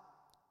high.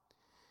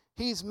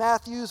 He's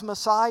Matthew's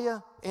Messiah,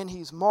 and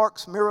he's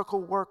Mark's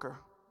miracle worker.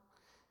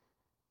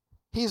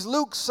 He's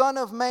Luke's son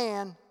of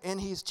man,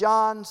 and he's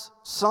John's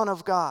son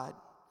of God.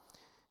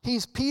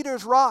 He's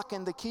Peter's rock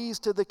and the keys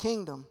to the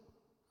kingdom.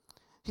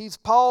 He's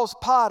Paul's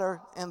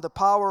potter and the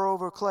power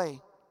over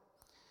clay.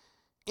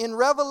 In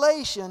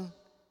Revelation,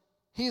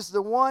 he's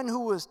the one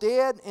who was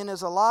dead and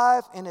is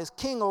alive and is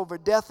king over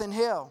death and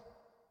hell.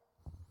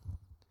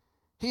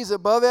 He's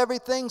above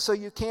everything, so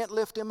you can't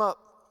lift him up.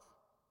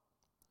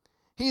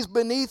 He's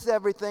beneath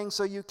everything,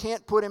 so you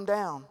can't put him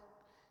down.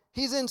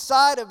 He's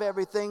inside of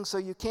everything, so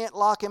you can't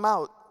lock him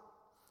out.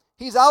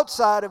 He's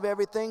outside of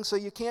everything, so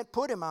you can't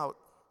put him out.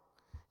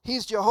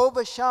 He's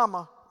Jehovah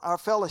Shammah, our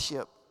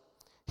fellowship.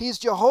 He's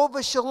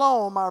Jehovah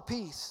Shalom, our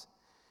peace.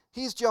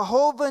 He's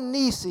Jehovah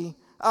Nisi,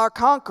 our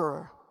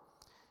conqueror.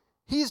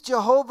 He's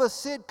Jehovah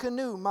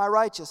Sidkenu, my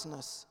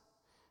righteousness.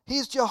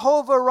 He's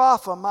Jehovah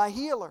Rapha, my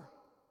healer.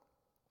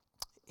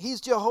 He's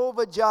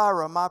Jehovah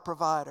Jireh, my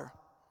provider.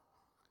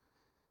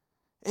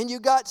 And you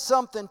got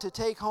something to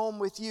take home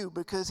with you,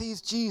 because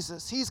he's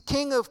Jesus. He's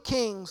King of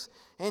kings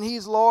and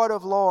he's Lord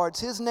of lords.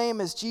 His name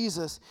is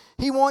Jesus.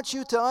 He wants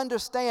you to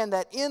understand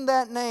that in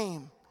that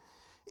name,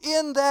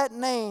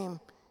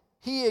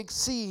 he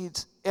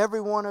exceeds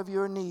every one of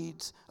your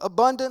needs,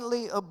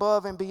 abundantly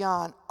above and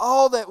beyond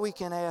all that we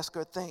can ask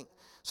or think.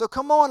 So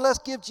come on, let's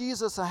give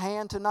Jesus a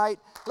hand tonight.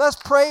 Let's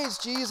praise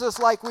Jesus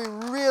like we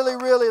really,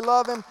 really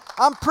love him.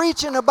 I'm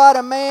preaching about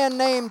a man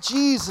named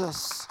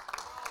Jesus.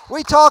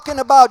 We're talking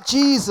about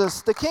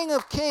Jesus, the King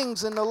of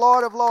Kings and the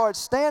Lord of Lords.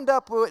 Stand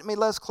up with me.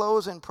 Let's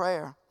close in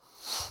prayer.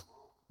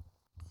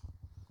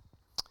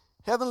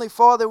 Heavenly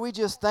Father, we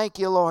just thank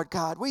you, Lord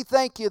God. We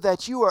thank you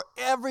that you are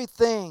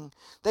everything,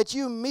 that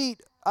you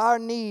meet our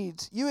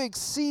needs. You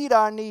exceed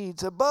our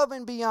needs above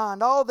and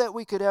beyond all that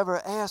we could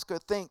ever ask or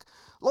think.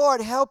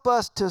 Lord, help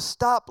us to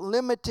stop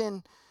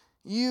limiting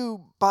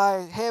you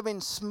by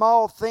having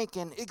small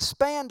thinking.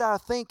 Expand our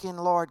thinking,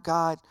 Lord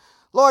God.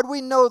 Lord,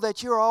 we know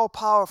that you're all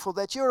powerful,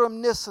 that you're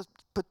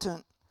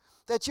omnipotent,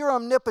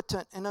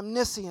 and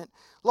omniscient.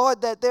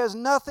 Lord, that there's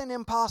nothing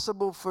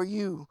impossible for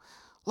you.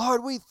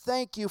 Lord, we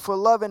thank you for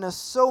loving us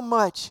so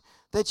much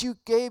that you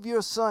gave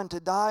your Son to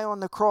die on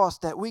the cross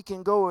that we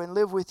can go and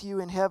live with you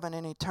in heaven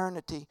in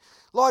eternity.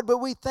 Lord, but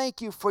we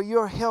thank you for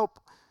your help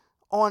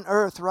on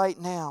earth right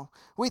now.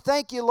 We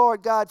thank you,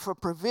 Lord God, for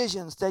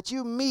provisions, that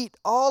you meet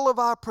all of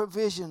our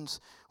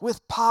provisions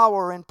with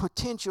power and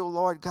potential,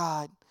 Lord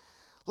God.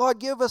 Lord,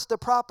 give us the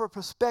proper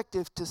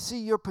perspective to see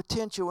your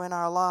potential in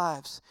our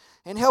lives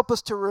and help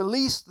us to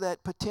release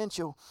that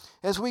potential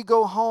as we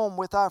go home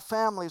with our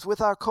families,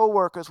 with our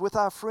coworkers, with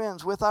our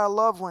friends, with our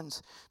loved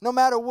ones, no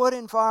matter what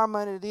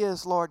environment it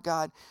is, Lord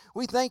God.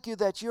 We thank you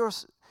that your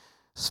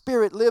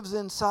Spirit lives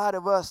inside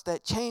of us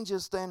that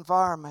changes the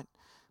environment,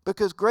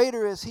 because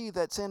greater is he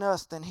that's in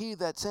us than he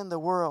that's in the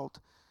world.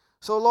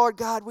 So, Lord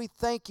God, we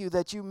thank you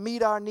that you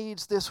meet our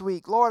needs this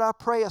week. Lord, I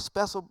pray a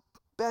special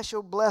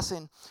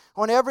blessing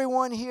on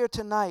everyone here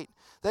tonight,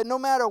 that no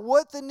matter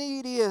what the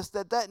need is,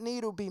 that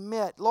need will be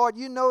met. Lord,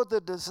 you know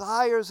the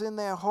desires in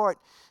their heart,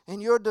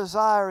 and your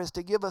desire is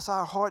to give us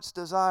our heart's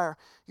desire.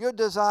 Your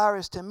desire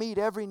is to meet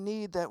every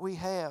need that we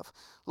have.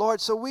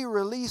 Lord, so we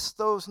release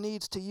those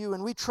needs to you,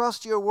 and we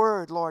trust your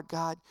word, Lord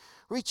God.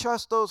 We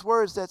trust those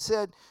words that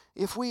said,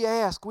 if we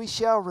ask, we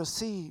shall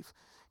receive.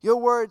 Your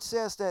word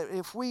says that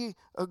if we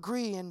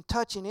agree in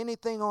touching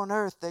anything on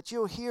earth, that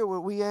you'll hear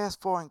what we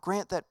ask for and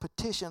grant that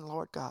petition,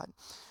 Lord God.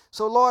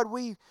 So, Lord,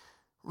 we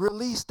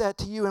release that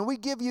to you, and we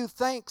give you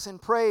thanks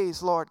and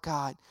praise, Lord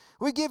God.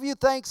 We give you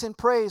thanks and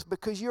praise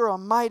because you're a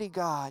mighty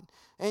God,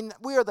 and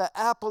we are the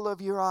apple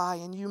of your eye,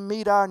 and you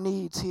meet our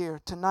needs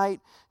here tonight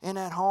and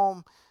at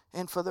home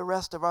and for the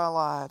rest of our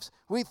lives.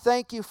 We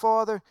thank you,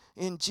 Father,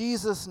 in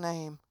Jesus'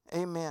 name,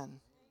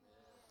 amen.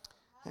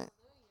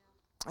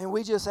 And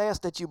we just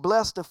ask that you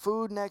bless the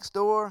food next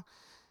door.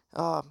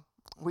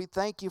 We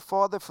thank you,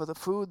 Father, for the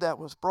food that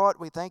was brought.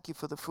 We thank you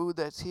for the food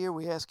that's here.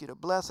 We ask you to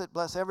bless it.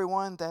 Bless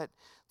everyone that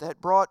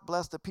brought.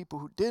 Bless the people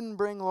who didn't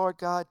bring, Lord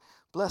God.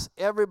 Bless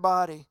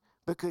everybody,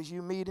 because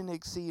you meet and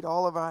exceed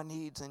all of our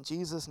needs. In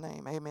Jesus'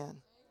 name,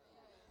 amen.